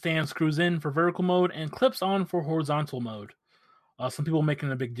included stand screws in for vertical mode and clips on for horizontal mode. Some people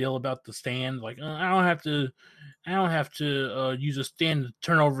making a big deal about the stand, like I don't have to use a stand to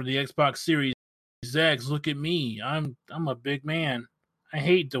turn over the Xbox Series X. Look at me, I'm a big man. I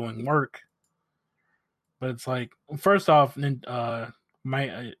hate doing work, but it's like, first off,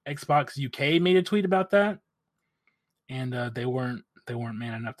 my Xbox UK made a tweet about that, and they weren't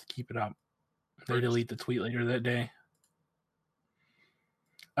man enough to keep it up. They delete the tweet later that day.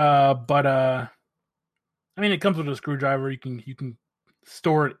 But I mean, it comes with a screwdriver. You can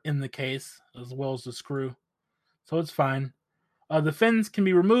store it in the case as well as the screw, so it's fine. The fins can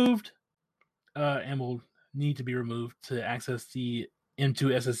be removed, and will need to be removed to access the M.2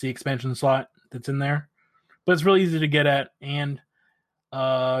 SSD expansion slot that's in there. But it's really easy to get at, and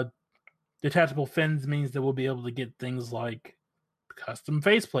detachable fins means that we'll be able to get things like custom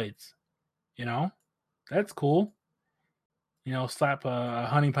faceplates. You know, that's cool. You know, slap a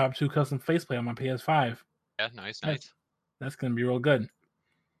Honey Pop 2 custom faceplate on my PS5. Yeah, nice. That's going to be real good.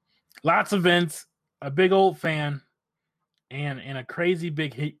 Lots of vents, a big old fan, and a crazy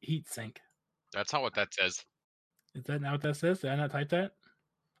big heat sink. That's not what that says. Is that not what that says? Did I not type that?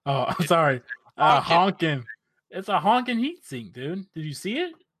 Oh, I'm sorry. Honking. It's a honking heat sink, dude. Did you see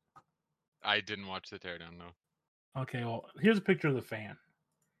it? I didn't watch the teardown, no. Okay, well, here's a picture of the fan.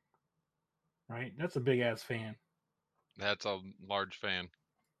 Right? That's a big-ass fan. That's a large fan.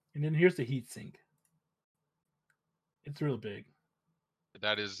 And then here's the heat sink. It's real big.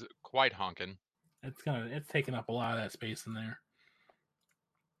 That is quite honking. It's taking up a lot of that space in there.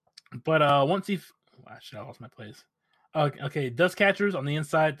 But once I should have lost my place. Okay, dust catchers on the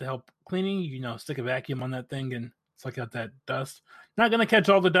inside to help cleaning. You stick a vacuum on that thing and suck out that dust. Not gonna catch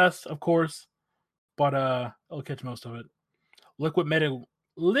all the dust, of course, but it'll catch most of it. Liquid metal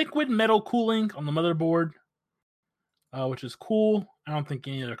cooling on the motherboard, which is cool. I don't think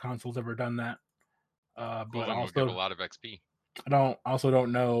any other console's ever done that. But also also give a lot of XP. I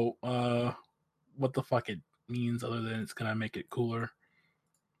don't know what the fuck it means other than it's gonna make it cooler.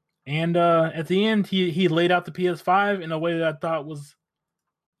 And at the end, he laid out the PS5 in a way that I thought was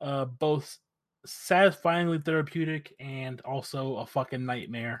both satisfyingly therapeutic and also a fucking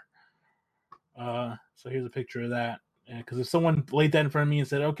nightmare. So here's a picture of that. Because if someone laid that in front of me and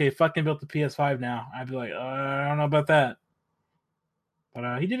said, "Okay, fucking built the PS5 now," I'd be like, "I don't know about that."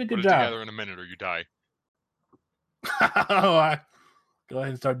 But he did a good job. Put it together in a minute, or you die. Go ahead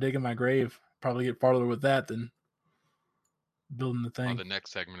and start digging my grave. Probably get farther with that than building the thing. The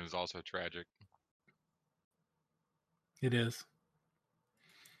next segment is also tragic. It is.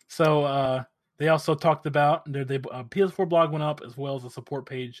 So they also talked about PS4 blog went up, as well as the support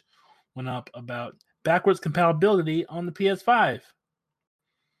page went up about backwards compatibility on the PS5.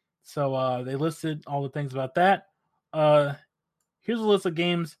 So they listed all the things about that. Here's a list of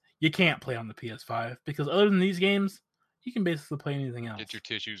games you can't play on the PS5 because other than these games, you can basically play anything else. Get your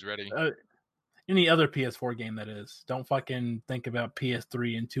tissues ready. Any other PS4 game, that is. Don't fucking think about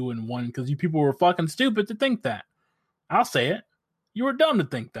PS3 and 2 and 1 because you people were fucking stupid to think that. I'll say it. You were dumb to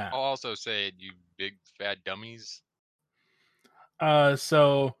think that. I'll also say it, you big fat dummies.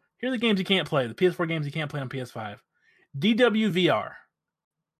 So here are the games you can't play. The PS4 games you can't play on PS5. DWVR.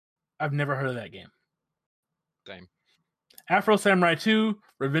 I've never heard of that game. Same. Afro Samurai 2,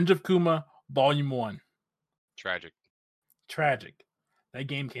 Revenge of Kuma, Volume 1. Tragic. That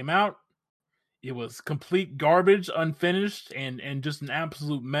game came out. It was complete garbage, unfinished, and just an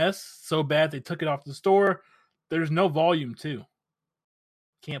absolute mess. So bad they took it off the store. There's no Volume 2.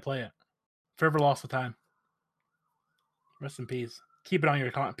 Can't play it. Forever lost the time. Rest in peace. Keep it on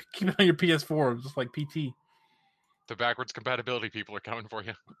your PS4, just like PT. The backwards compatibility people are coming for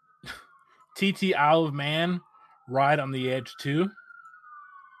you. TT Isle of Man, Ride on the Edge 2. I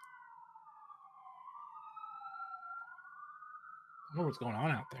don't know what's going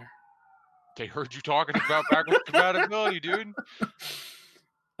on out there. They heard you talking about backwards compatibility, dude.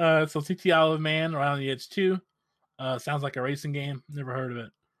 So TT Isle of Man, Ride on the Edge 2. Sounds like a racing game. Never heard of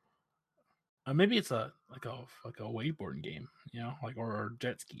it. Maybe it's a wakeboarding game, or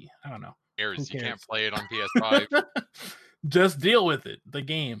jet ski. I don't know. You can't play it on PS5. Just deal with it. The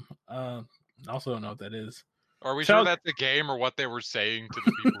game. Also don't know what that is. Are we sure that's a game or what they were saying to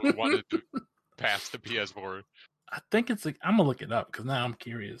the people who wanted to pass the PS4? I think it's I'm gonna look it up because now I'm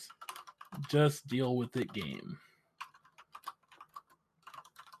curious. Just deal with it game.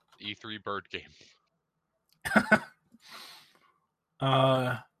 E3 bird game.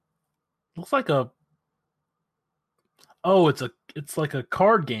 Looks like a. Oh, it's like a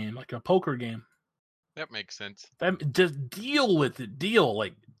card game, like a poker game. That makes sense. That just deal with it. Deal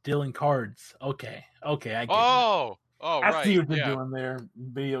like dealing cards. Okay, I get it. Oh, I see right. what they're Yeah. doing there,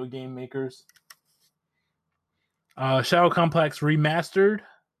 video game makers. Shadow Complex Remastered,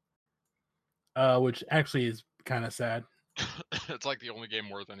 which actually is kind of sad. It's like the only game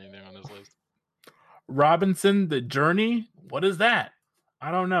worth anything on this list. Robinson the Journey. What is that?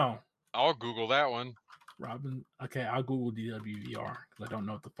 I don't know. I'll Google that one. Okay, I'll Google DWVR because I don't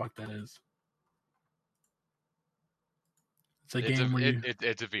know what the fuck that is. It's a game where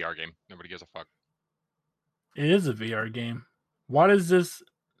it's a VR game. Nobody gives a fuck. It is a VR game. Why does this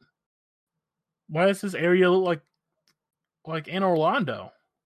area look like Anne Orlando?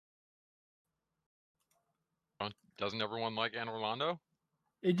 Doesn't everyone like Anne Orlando?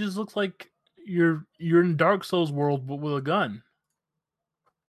 It just looks like you're in Dark Souls world but with a gun.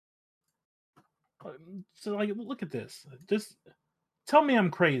 So like, look at this. Just tell me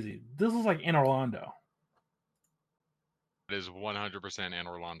I'm crazy. This is like Anne Orlando. It is 100% Anne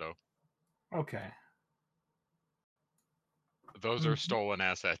Orlando. Okay. Those are stolen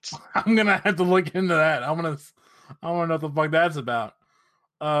assets. I'm gonna have to look into that. I want to know what the fuck that's about.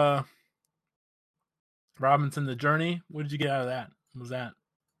 Robinson the Journey. What did you get out of that? What was that?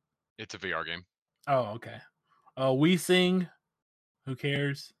 It's a VR game. Oh, okay. We Sing. Who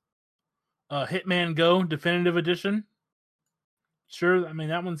cares? Hitman Go Definitive Edition. Sure, I mean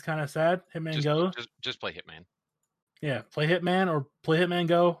that one's kind of sad. Hitman Go. Just play Hitman. Yeah, play Hitman or play Hitman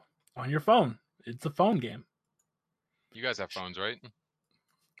Go on your phone. It's a phone game. You guys have phones, right?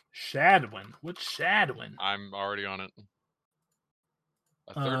 Shadowin. What's Shadowin? I'm already on it.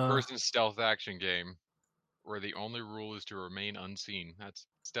 A third-person stealth action game where the only rule is to remain unseen. That's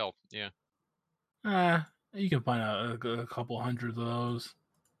stealth, yeah. You can find a couple hundred of those.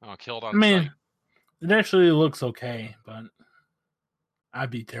 Oh, killed on sight. It actually looks okay, but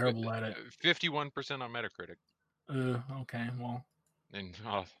I'd be terrible at it. 51% on Metacritic. Okay, well. And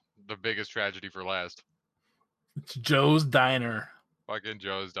the biggest tragedy for last. It's Joe's Diner. Fucking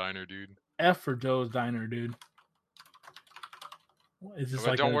Joe's Diner, dude. F for Joe's Diner, dude.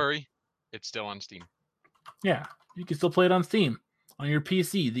 But don't worry, it's still on Steam. Yeah, you can still play it on Steam on your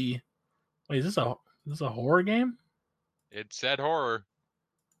PC. Wait, is this a horror game? It said horror.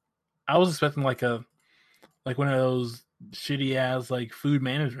 I was expecting like one of those shitty ass like food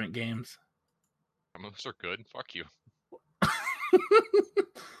management games. Those are good. Fuck you.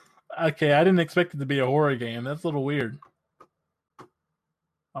 Okay, I didn't expect it to be a horror game. That's a little weird.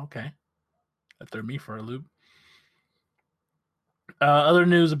 Okay, that threw me for a loop. Other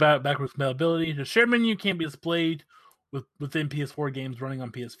news about backwards compatibility: the share menu can't be displayed within PS4 games running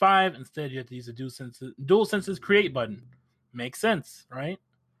on PS5. Instead, you have to use the DualSense's Create button. Makes sense, right?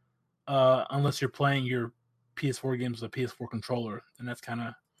 Unless you're playing your PS4 games with a PS4 controller, and that's kind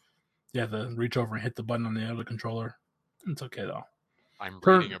of you have to reach over and hit the button on the other controller. It's okay though. I'm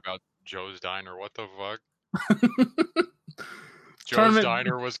reading about Joe's Diner. What the fuck? Joe's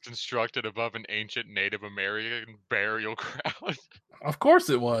Diner was constructed above an ancient Native American burial ground. Of course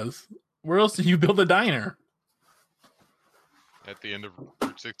it was. Where else did you build a diner? At the end of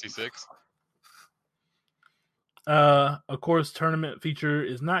Route 66. Of course, tournament feature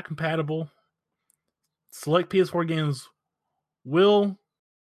is not compatible. Select PS4 games will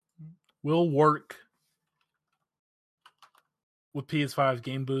work with PS5's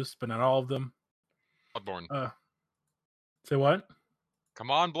Game Boost, but not all of them. Bloodborne. Say what? Come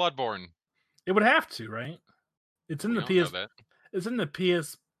on, Bloodborne. It would have to, right? It's in the PS. It's in the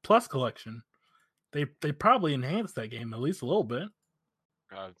PS Plus collection. They probably enhanced that game at least a little bit.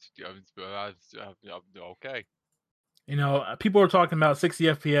 Okay. You know, people are talking about 60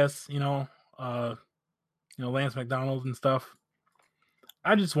 FPS. Lance McDonald and stuff.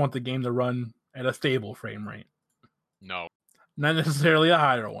 I just want the game to run at a stable frame rate. No. Not necessarily a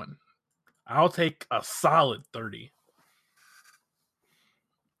higher one. I'll take a solid 30.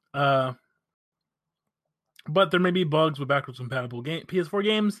 But there may be bugs with backwards compatible PS4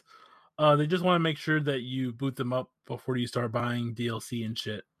 games. They just want to make sure that you boot them up before you start buying DLC and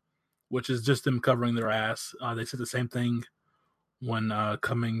shit, which is just them covering their ass. They said the same thing when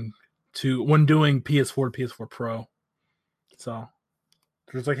doing PS4 to PS4 Pro. So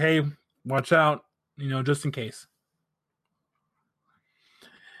it's like, hey, watch out, just in case.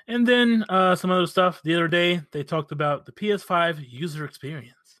 And then some other stuff. The other day, they talked about the PS5 user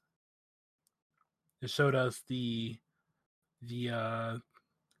experience. It showed us the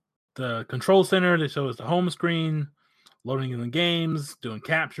control center. They showed us the home screen, loading in the games, doing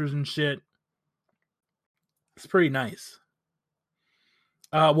captures and shit. It's pretty nice.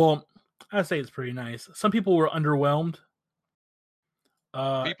 Well, I say it's pretty nice. Some people were underwhelmed.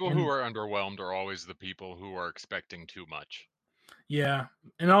 People who are underwhelmed are always the people who are expecting too much. Yeah,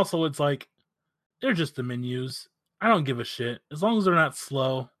 and also it's like they're just the menus. I don't give a shit as long as they're not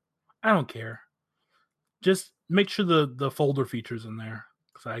slow. I don't care. Just make sure the folder features in there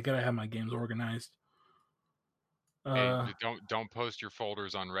because I gotta have my games organized. Hey, don't post your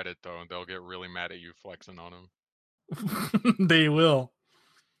folders on Reddit though. They'll get really mad at you flexing on them. They will.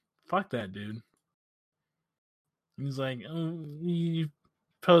 Fuck that dude. He's like, oh, you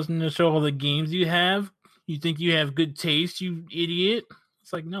posting to show all the games you have? You think you have good taste, you idiot?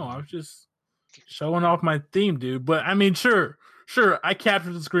 It's like, no, I was just showing off my theme, dude. But I mean, sure, I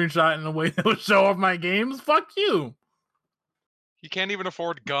captured the screenshot in a way that would show off my games. Fuck you. He can't even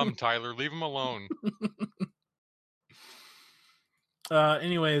afford gum, Tyler. Leave him alone.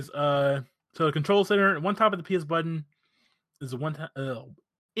 Anyways, so the control center, one tap of the PS button is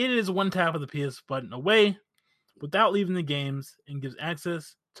it is one tap of the PS button away without leaving the games and gives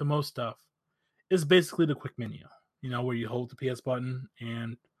access to most stuff. It's basically the quick menu, where you hold the PS button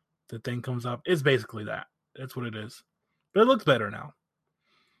and the thing comes up. It's basically that. That's what it is. But it looks better now.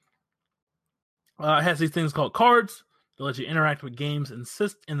 It has these things called cards that let you interact with games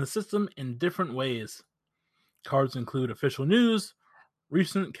in the system in different ways. Cards include official news,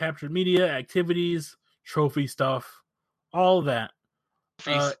 recent captured media, activities, trophy stuff, all of that.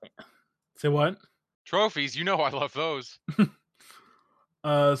 Trophies. Say what? Trophies, I love those.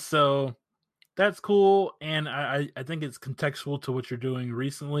 So that's cool, and I think it's contextual to what you're doing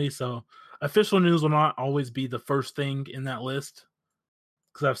recently. So official news will not always be the first thing in that list,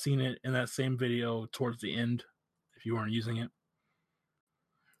 because I've seen it in that same video towards the end if you weren't using it.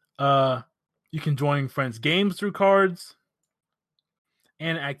 You can join friends' games through cards,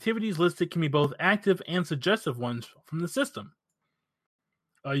 and activities listed can be both active and suggestive ones from the system.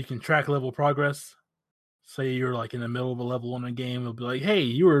 You can track level progress. Say you're like in the middle of a level in a game, it'll be like, hey,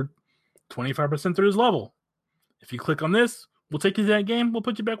 you were 25% through this level. If you click on this, we'll take you to that game. We'll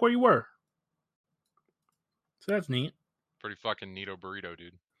put you back where you were. So that's neat. Pretty fucking neato burrito,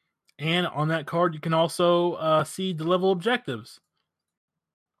 dude. And on that card, you can also see the level objectives.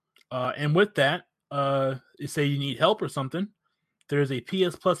 And with that, say you need help or something, there's a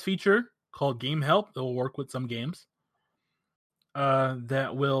PS Plus feature called Game Help that will work with some games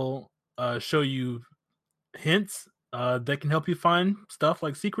that will show you hints that can help you find stuff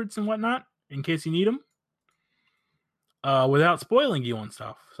like secrets and whatnot in case you need them without spoiling you on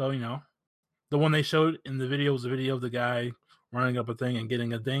stuff. So, the one they showed in the video was a video of the guy running up a thing and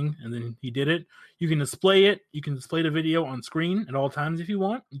getting a thing, and then he did it. You can display it. You can display the video on screen at all times if you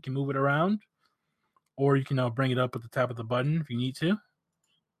want. You can move it around, or you can bring it up at the tap of the button if you need to.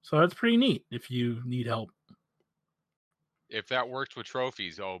 So that's pretty neat if you need help. If that works with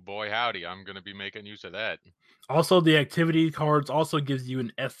trophies, oh boy howdy, I'm going to be making use of that. Also, the activity cards also gives you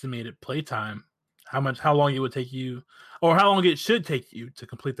an estimated playtime, how long it would take you, or how long it should take you to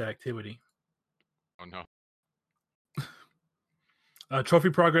complete that activity. Oh no. Trophy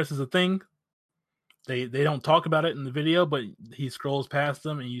progress is a thing. They don't talk about it in the video, but he scrolls past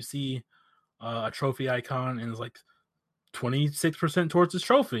them and you see a trophy icon and it's like 26% towards this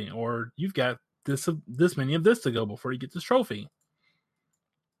trophy, or you've got this many of this to go before you get this trophy,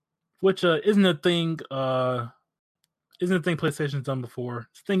 which isn't a thing PlayStation's done before.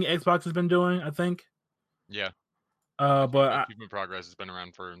 It's a thing Xbox has been doing, I think. Yeah. But Achievement progress has been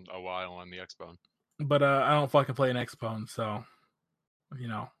around for a while on the Xbone. But I don't fucking play an Xbone, so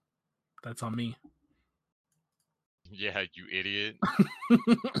that's on me. Yeah, you idiot.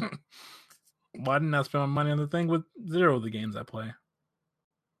 Why didn't I spend my money on the thing with 0 of the games I play?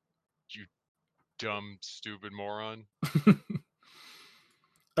 You dumb, stupid moron.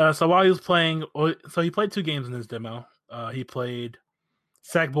 So while he was playing, so he played 2 games in this demo. He played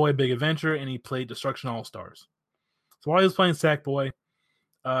Sackboy Big Adventure and he played Destruction All Stars. So while he was playing Sackboy,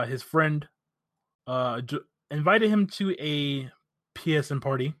 his friend invited him to a PSN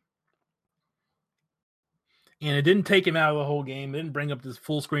party. And it didn't take him out of the whole game. It didn't bring up this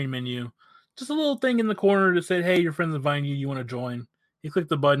full screen menu. Just a little thing in the corner that said, hey, your friend's inviting you. You want to join? He clicked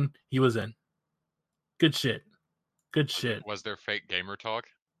the button. He was in. Good shit. Was there fake gamer talk?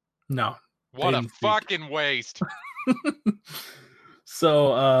 No. What a fucking waste.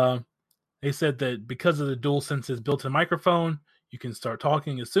 So they said that because of the DualSense's built-in microphone, you can start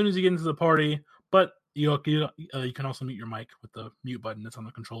talking as soon as you get into the party, but you can also mute your mic with the mute button that's on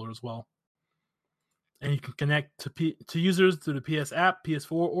the controller as well. And you can connect to users through the PS app,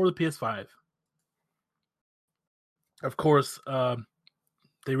 PS4, or the PS5. Of course,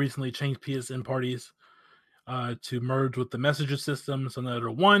 they recently changed PSN parties to merge with the messenger system. So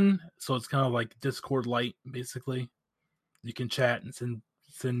another one. So it's kind of like Discord Lite, basically. You can chat and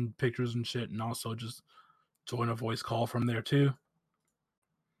send pictures and shit, and also just join a voice call from there too.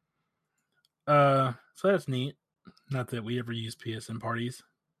 So that's neat. Not that we ever use PSN parties.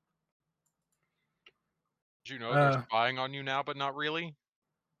 Did you know they're spying on you now, but not really?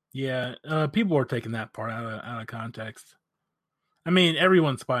 Yeah, people are taking that part out of context. I mean,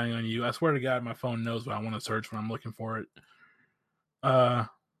 everyone's spying on you. I swear to God, my phone knows what I want to search when I'm looking for it.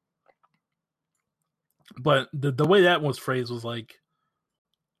 But the way that was phrased was like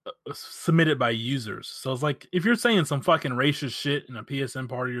submitted by users. So it's like if you're saying some fucking racist shit in a PSN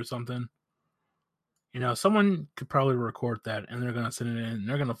party or something, someone could probably record that and they're gonna send it in and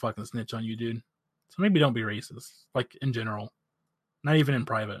they're gonna fucking snitch on you, dude. So maybe don't be racist, like in general, not even in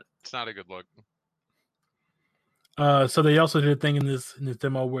private. It's not a good look. So they also did a thing in this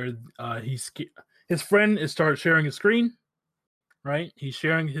demo where his friend is start sharing his screen, right? He's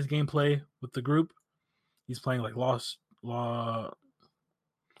sharing his gameplay with the group. He's playing like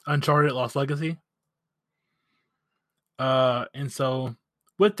Uncharted Lost Legacy. And so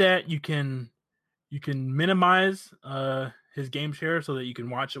with that, you can minimize his game share so that you can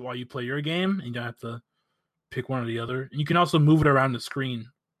watch it while you play your game, and you don't have to pick one or the other. And you can also move it around the screen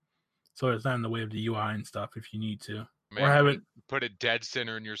so it's not in the way of the UI and stuff if you need to. Man, or have put it dead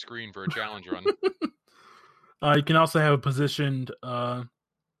center in your screen for a challenge run. You can also have it positioned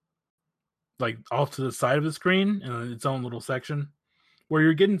like off to the side of the screen in its own little section where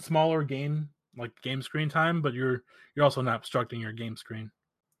you're getting smaller game screen time, but you're also not obstructing your game screen.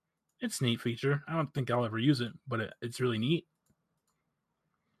 It's a neat feature. I don't think I'll ever use it, but it's really neat.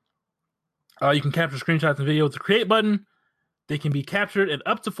 You can capture screenshots and video with the create button. They can be captured at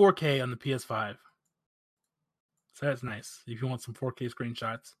up to 4K on the PS5. So that's nice if you want some 4K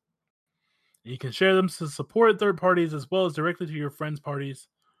screenshots. And you can share them to support third parties as well as directly to your friends' parties,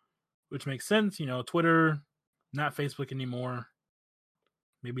 which makes sense. Twitter, not Facebook anymore.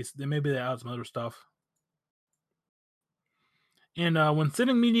 Maybe they add some other stuff. And when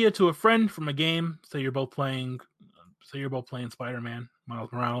sending media to a friend from a game, say you're both playing Spider-Man,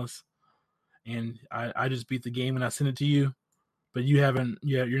 Miles Morales, and I just beat the game and I send it to you, but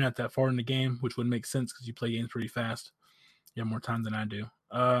you're not that far in the game, which would make sense because you play games pretty fast. You have more time than I do.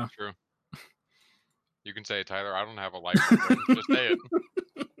 True. You can say it, Tyler. I don't have a life. Just say it.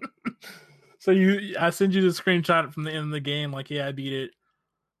 So I send you the screenshot from the end of the game, like, yeah, I beat it.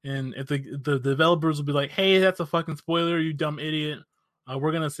 And if the developers will be like, hey, that's a fucking spoiler, you dumb idiot.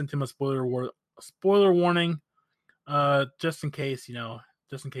 We're gonna send him a spoiler warning, just in case he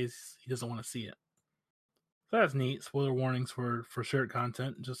doesn't want to see it. So that's neat. Spoiler warnings for shared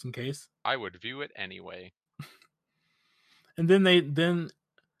content, just in case. I would view it anyway. And then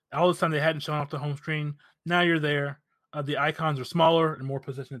all this time they hadn't shown off the home screen. Now you're there. The icons are smaller and more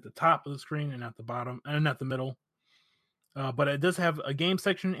positioned at the top of the screen and at the bottom and at the middle. But it does have a game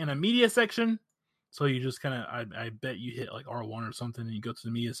section and a media section. So you just kind of, I bet you hit like R1 or something and you go to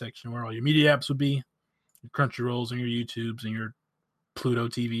the media section where all your media apps would be, your Crunchyrolls and your YouTubes and your Pluto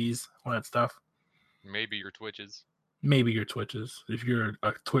TVs, all that stuff. Maybe your Twitches. If you're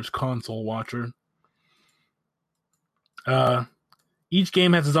a Twitch console watcher. Each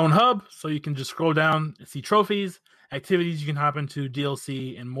game has its own hub, so you can just scroll down and see trophies, activities you can hop into,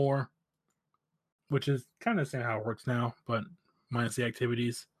 DLC, and more. Which is kind of the same how it works now, but minus the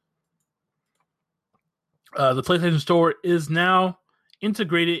activities. The PlayStation Store is now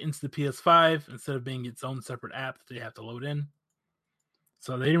integrated into the PS5 instead of being its own separate app that they have to load in.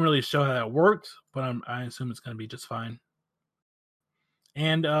 So they didn't really show how that worked, but I assume it's going to be just fine.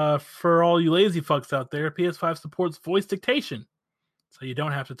 And for all you lazy fucks out there, PS5 supports voice dictation, so you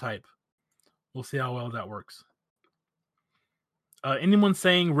don't have to type. We'll see how well that works. Anyone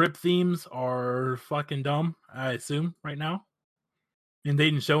saying RIP themes are fucking dumb, I assume, right now. And they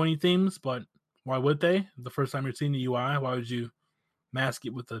didn't show any themes, but why would they? The first time you're seeing the UI, why would you mask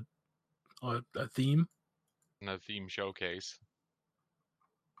it with a theme? A theme showcase.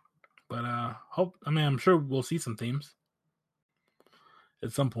 But I'm sure we'll see some themes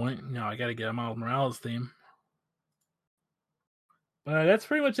at some point. I got to get a Miles Morales theme. But that's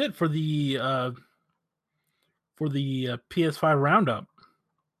pretty much it for the PS5 roundup.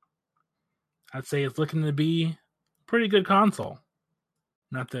 I'd say it's looking to be a pretty good console.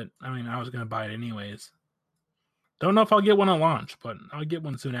 Not that, I was going to buy it anyways. Don't know if I'll get one at launch, but I'll get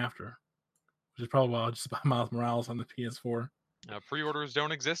one soon after. Which is probably why I'll just buy Miles Morales on the PS4. Pre-orders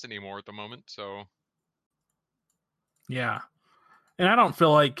don't exist anymore at the moment, so... Yeah. And I don't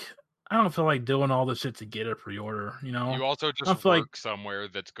feel like I don't feel like doing all the shit to get a pre-order. You know, You also I just don't feel work like somewhere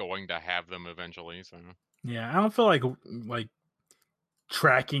that's going to have them eventually. So I don't feel like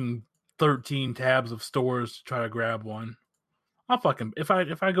tracking 13 tabs of stores to try to grab one. I'll fucking if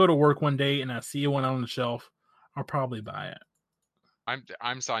I go to work one day and I see one on the shelf, I'll probably buy it.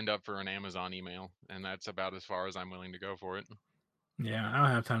 I'm signed up for an Amazon email, and that's about as far as I'm willing to go for it. Yeah, I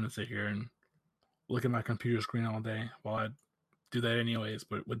don't have time to sit here and look at my computer screen all day while I do that anyways,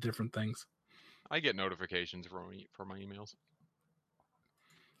 but with different things. I get notifications for my emails.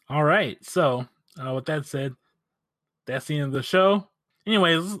 All right, so with that said, that's the end of the show.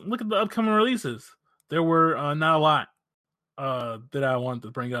 Anyways, let's look at the upcoming releases. There were not a lot that I wanted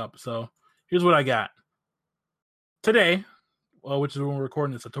to bring up, so here's what I got today, which is when we're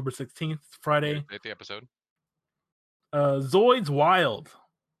recording this, October 16th, Friday. At the episode. Zoids Wild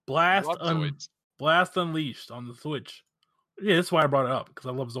Blast Zoids. Blast Unleashed on the Switch. Yeah, that's why I brought it up, because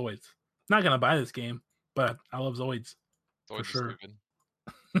I love Zoids. Not gonna buy this game, but I love Zoids for sure.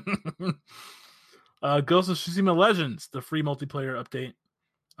 Ghost of Tsushima Legends, the free multiplayer update,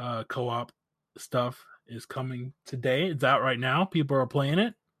 co-op stuff is coming today. It's out right now. People are playing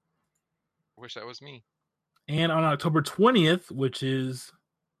it. Wish that was me. And on October 20th, which is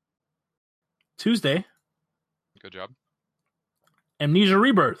Tuesday. Good job. Amnesia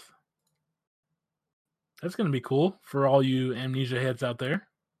Rebirth. That's going to be cool for all you Amnesia heads out there.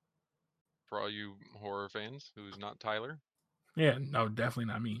 For all you horror fans who's not Tyler. Yeah, no, definitely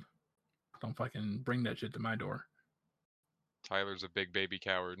not me. Don't fucking bring that shit to my door. Tyler's a big baby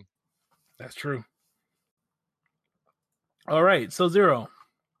coward. That's true. All right, so Zero,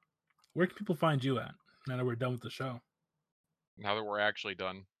 where can people find you at now that we're done with the show? Now that we're actually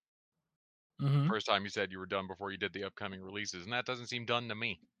done. Mm-hmm. First time you said you were done before you did the upcoming releases, and that doesn't seem done to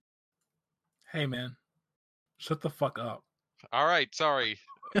me. Hey, man. Shut the fuck up. All right, sorry.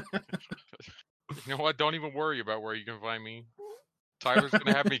 You know what? Don't even worry about where you can find me. Tyler's going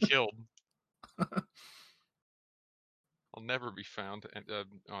to have me killed. I'll never be found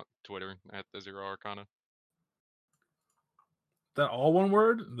on Twitter at the Zero Arcana. That all one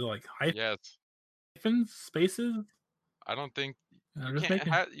word? They're like hyphens, spaces? I don't think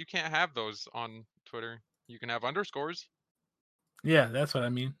you can't have those on Twitter. You can have underscores. Yeah, that's what I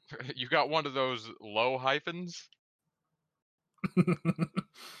mean. You got one of those low hyphens?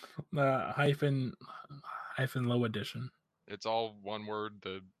 Hyphen low edition. It's all one word.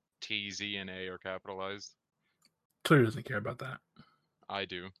 The T, Z, and A are capitalized. Twitter doesn't care about that. I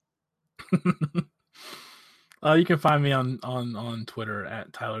do. You can find me on Twitter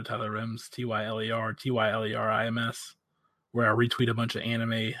at Tyler Rims, TYLERTYLERIMS, where I retweet a bunch of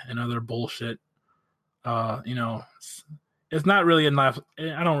anime and other bullshit. It's not really enough.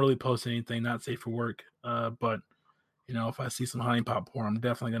 I don't really post anything not safe for work. But if I see some honey pop porn, I'm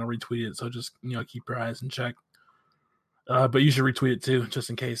definitely gonna retweet it. So just keep your eyes in check. But you should retweet it too, just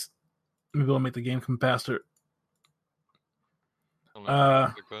in case. Maybe we'll make the game come faster. In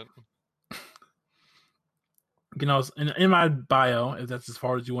my bio, if that's as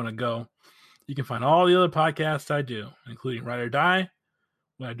far as you want to go, you can find all the other podcasts I do, including Ride or Die,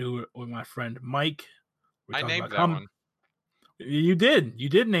 what I do with my friend Mike. I named that one. You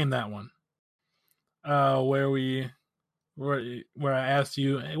did name that one. Where I asked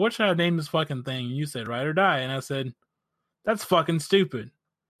you, hey, what should I name this fucking thing? And you said Ride or Die, and I said, that's fucking stupid.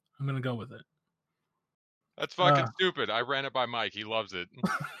 I'm gonna go with it. That's fucking stupid. I ran it by Mike. He loves it.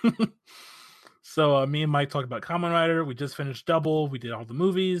 So me and Mike talked about Kamen Rider. We just finished Double. We did all the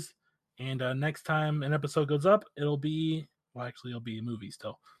movies. And next time an episode goes up, it'll be a movie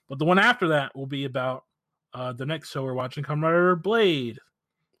still. But the one after that will be about the next show we're watching, Kamen Rider Blade.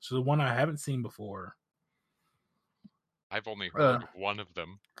 So the one I haven't seen before. I've only heard of one of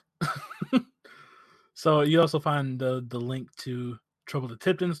them. So you also find the link to Trouble the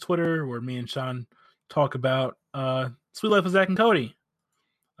Tipton's Twitter, where me and Sean talk about Sweet Life of Zack and Cody.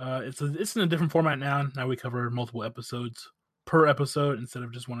 It's in a different format now. Now we cover multiple episodes per episode instead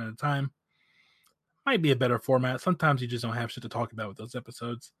of just one at a time. Might be a better format. Sometimes you just don't have shit to talk about with those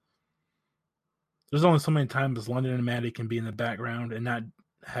episodes. There's only so many times London and Maddie can be in the background and not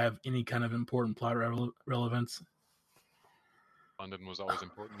have any kind of important plot relevance. London was always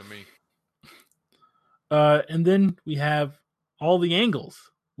important to me. And then we have All the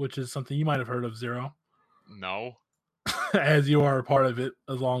Angles, which is something you might have heard of, Zero. No. As you are a part of it,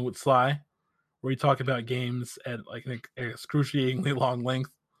 along with Sly, where we talk about games at like an excruciatingly long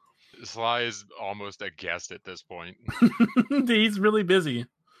length. Sly is almost a guest at this point. He's really busy.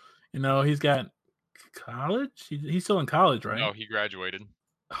 He's got college. He's still in college, right? No, he graduated.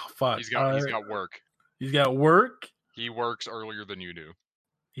 Oh fuck! He's got work. He's got work. He works earlier than you do.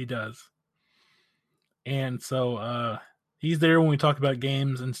 He does. And so he's there when we talk about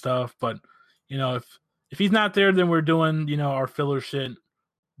games and stuff. But if he's not there, then we're doing our filler shit.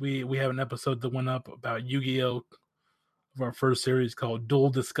 We have an episode that went up about Yu-Gi-Oh! Of our first series called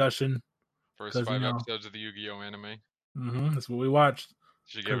Dual Discussion. First 5 episodes of the Yu-Gi-Oh! Anime. That's what we watched.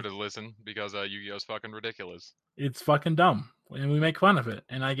 Should give it a listen because Yu-Gi-Oh's fucking ridiculous. It's fucking dumb, and we make fun of it,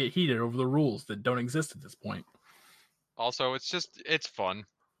 and I get heated over the rules that don't exist at this point. Also, it's fun.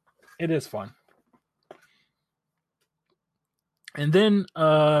 It is fun. And then,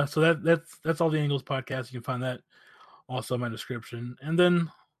 so that's all the Angles podcast. You can find that also in my description. And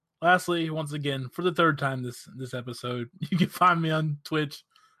then, lastly, once again, for the third time this episode, you can find me on Twitch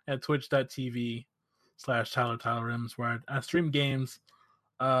at twitch.tv/TylerRims, where I stream games,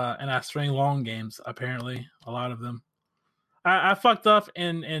 and I stream long games. Apparently, a lot of them. I fucked up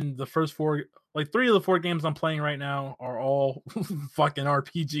in the first 4, like 3 of the 4 games I'm playing right now are all fucking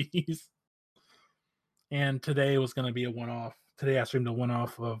RPGs. And today was going to be a one-off. Today I streamed a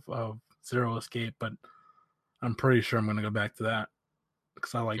one-off of Zero Escape, but I'm pretty sure I'm going to go back to that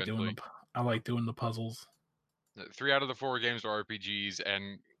because I like doing the puzzles. 3 out of the 4 games are RPGs,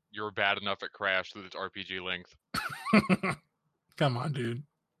 and you're bad enough at Crash that it's RPG length. Come on, dude.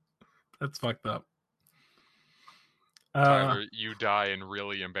 That's fucked up. Tyler, you die in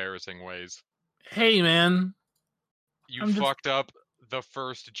really embarrassing ways. Hey, man. You fucked up the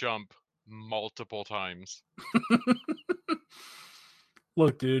first jump multiple times.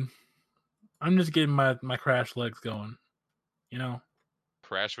 Look, dude. I'm just getting my Crash legs going.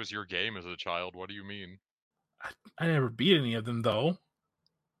 Crash was your game as a child. What do you mean? I never beat any of them, though.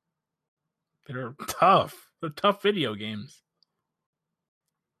 They're tough. They're tough video games.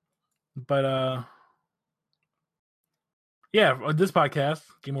 But, yeah, this podcast,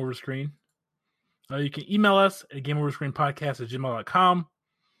 Game Over Screen, you can email us at gameoverscreenpodcast@gmail.com.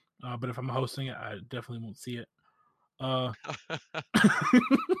 But if I'm hosting it, I definitely won't see it.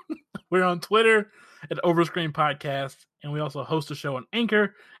 We're on Twitter at Overscreen Podcast, and we also host a show on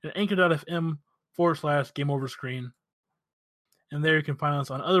Anchor at anchor.fm/GameOverscreen. And there you can find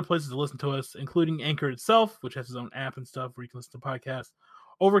us on other places to listen to us, including Anchor itself, which has its own app and stuff where you can listen to podcasts,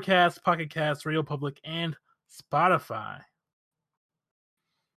 Overcast, Pocket Cast, Radio Public, and Spotify.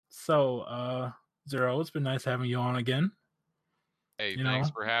 So, Zero, it's been nice having you on again. Hey, thanks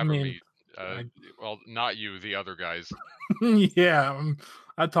for having me. Well, not you, the other guys. Yeah,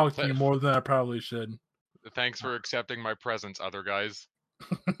 I talk to you more than I probably should. Thanks for accepting my presence, other guys.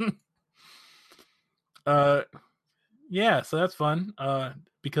 Yeah, so that's fun.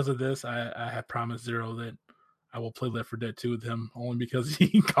 Because of this, I have promised Zero that I will play Left 4 Dead 2 with him, only because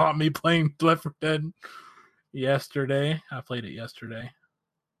he caught me playing Left 4 Dead yesterday. I played it yesterday.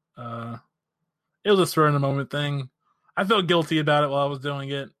 It was a spur in the moment thing. I felt guilty about it while I was doing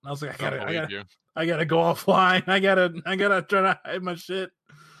it. I was like, I gotta go offline. I gotta try to hide my shit.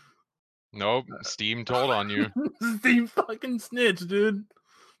 Nope, Steam told on you. Steam fucking snitch, dude.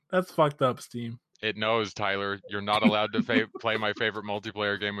 That's fucked up, Steam. It knows, Tyler. You're not allowed to play my favorite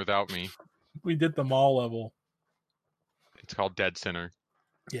multiplayer game without me. We did the mall level. It's called Dead Sinner.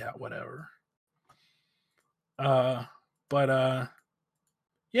 Yeah, whatever.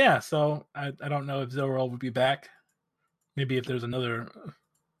 Yeah, so I don't know if Zero would be back. Maybe if there's another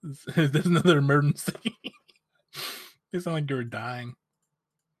emergency. It sounded like you were dying.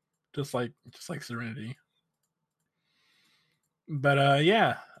 Just like Serenity. But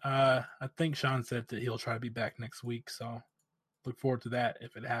yeah, I think Sean said that he'll try to be back next week, so look forward to that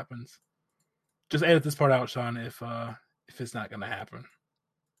if it happens. Just edit this part out, Sean, if it's not gonna happen.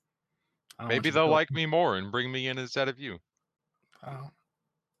 Maybe they'll like me more and bring me in instead of you. Oh.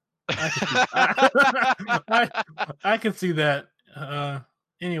 I can see that.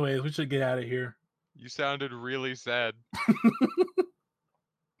 Anyways, we should get out of here. You sounded really sad.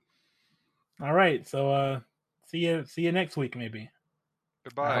 All right, so see you next week maybe.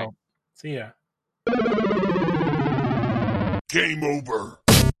 Goodbye. See ya. Game over.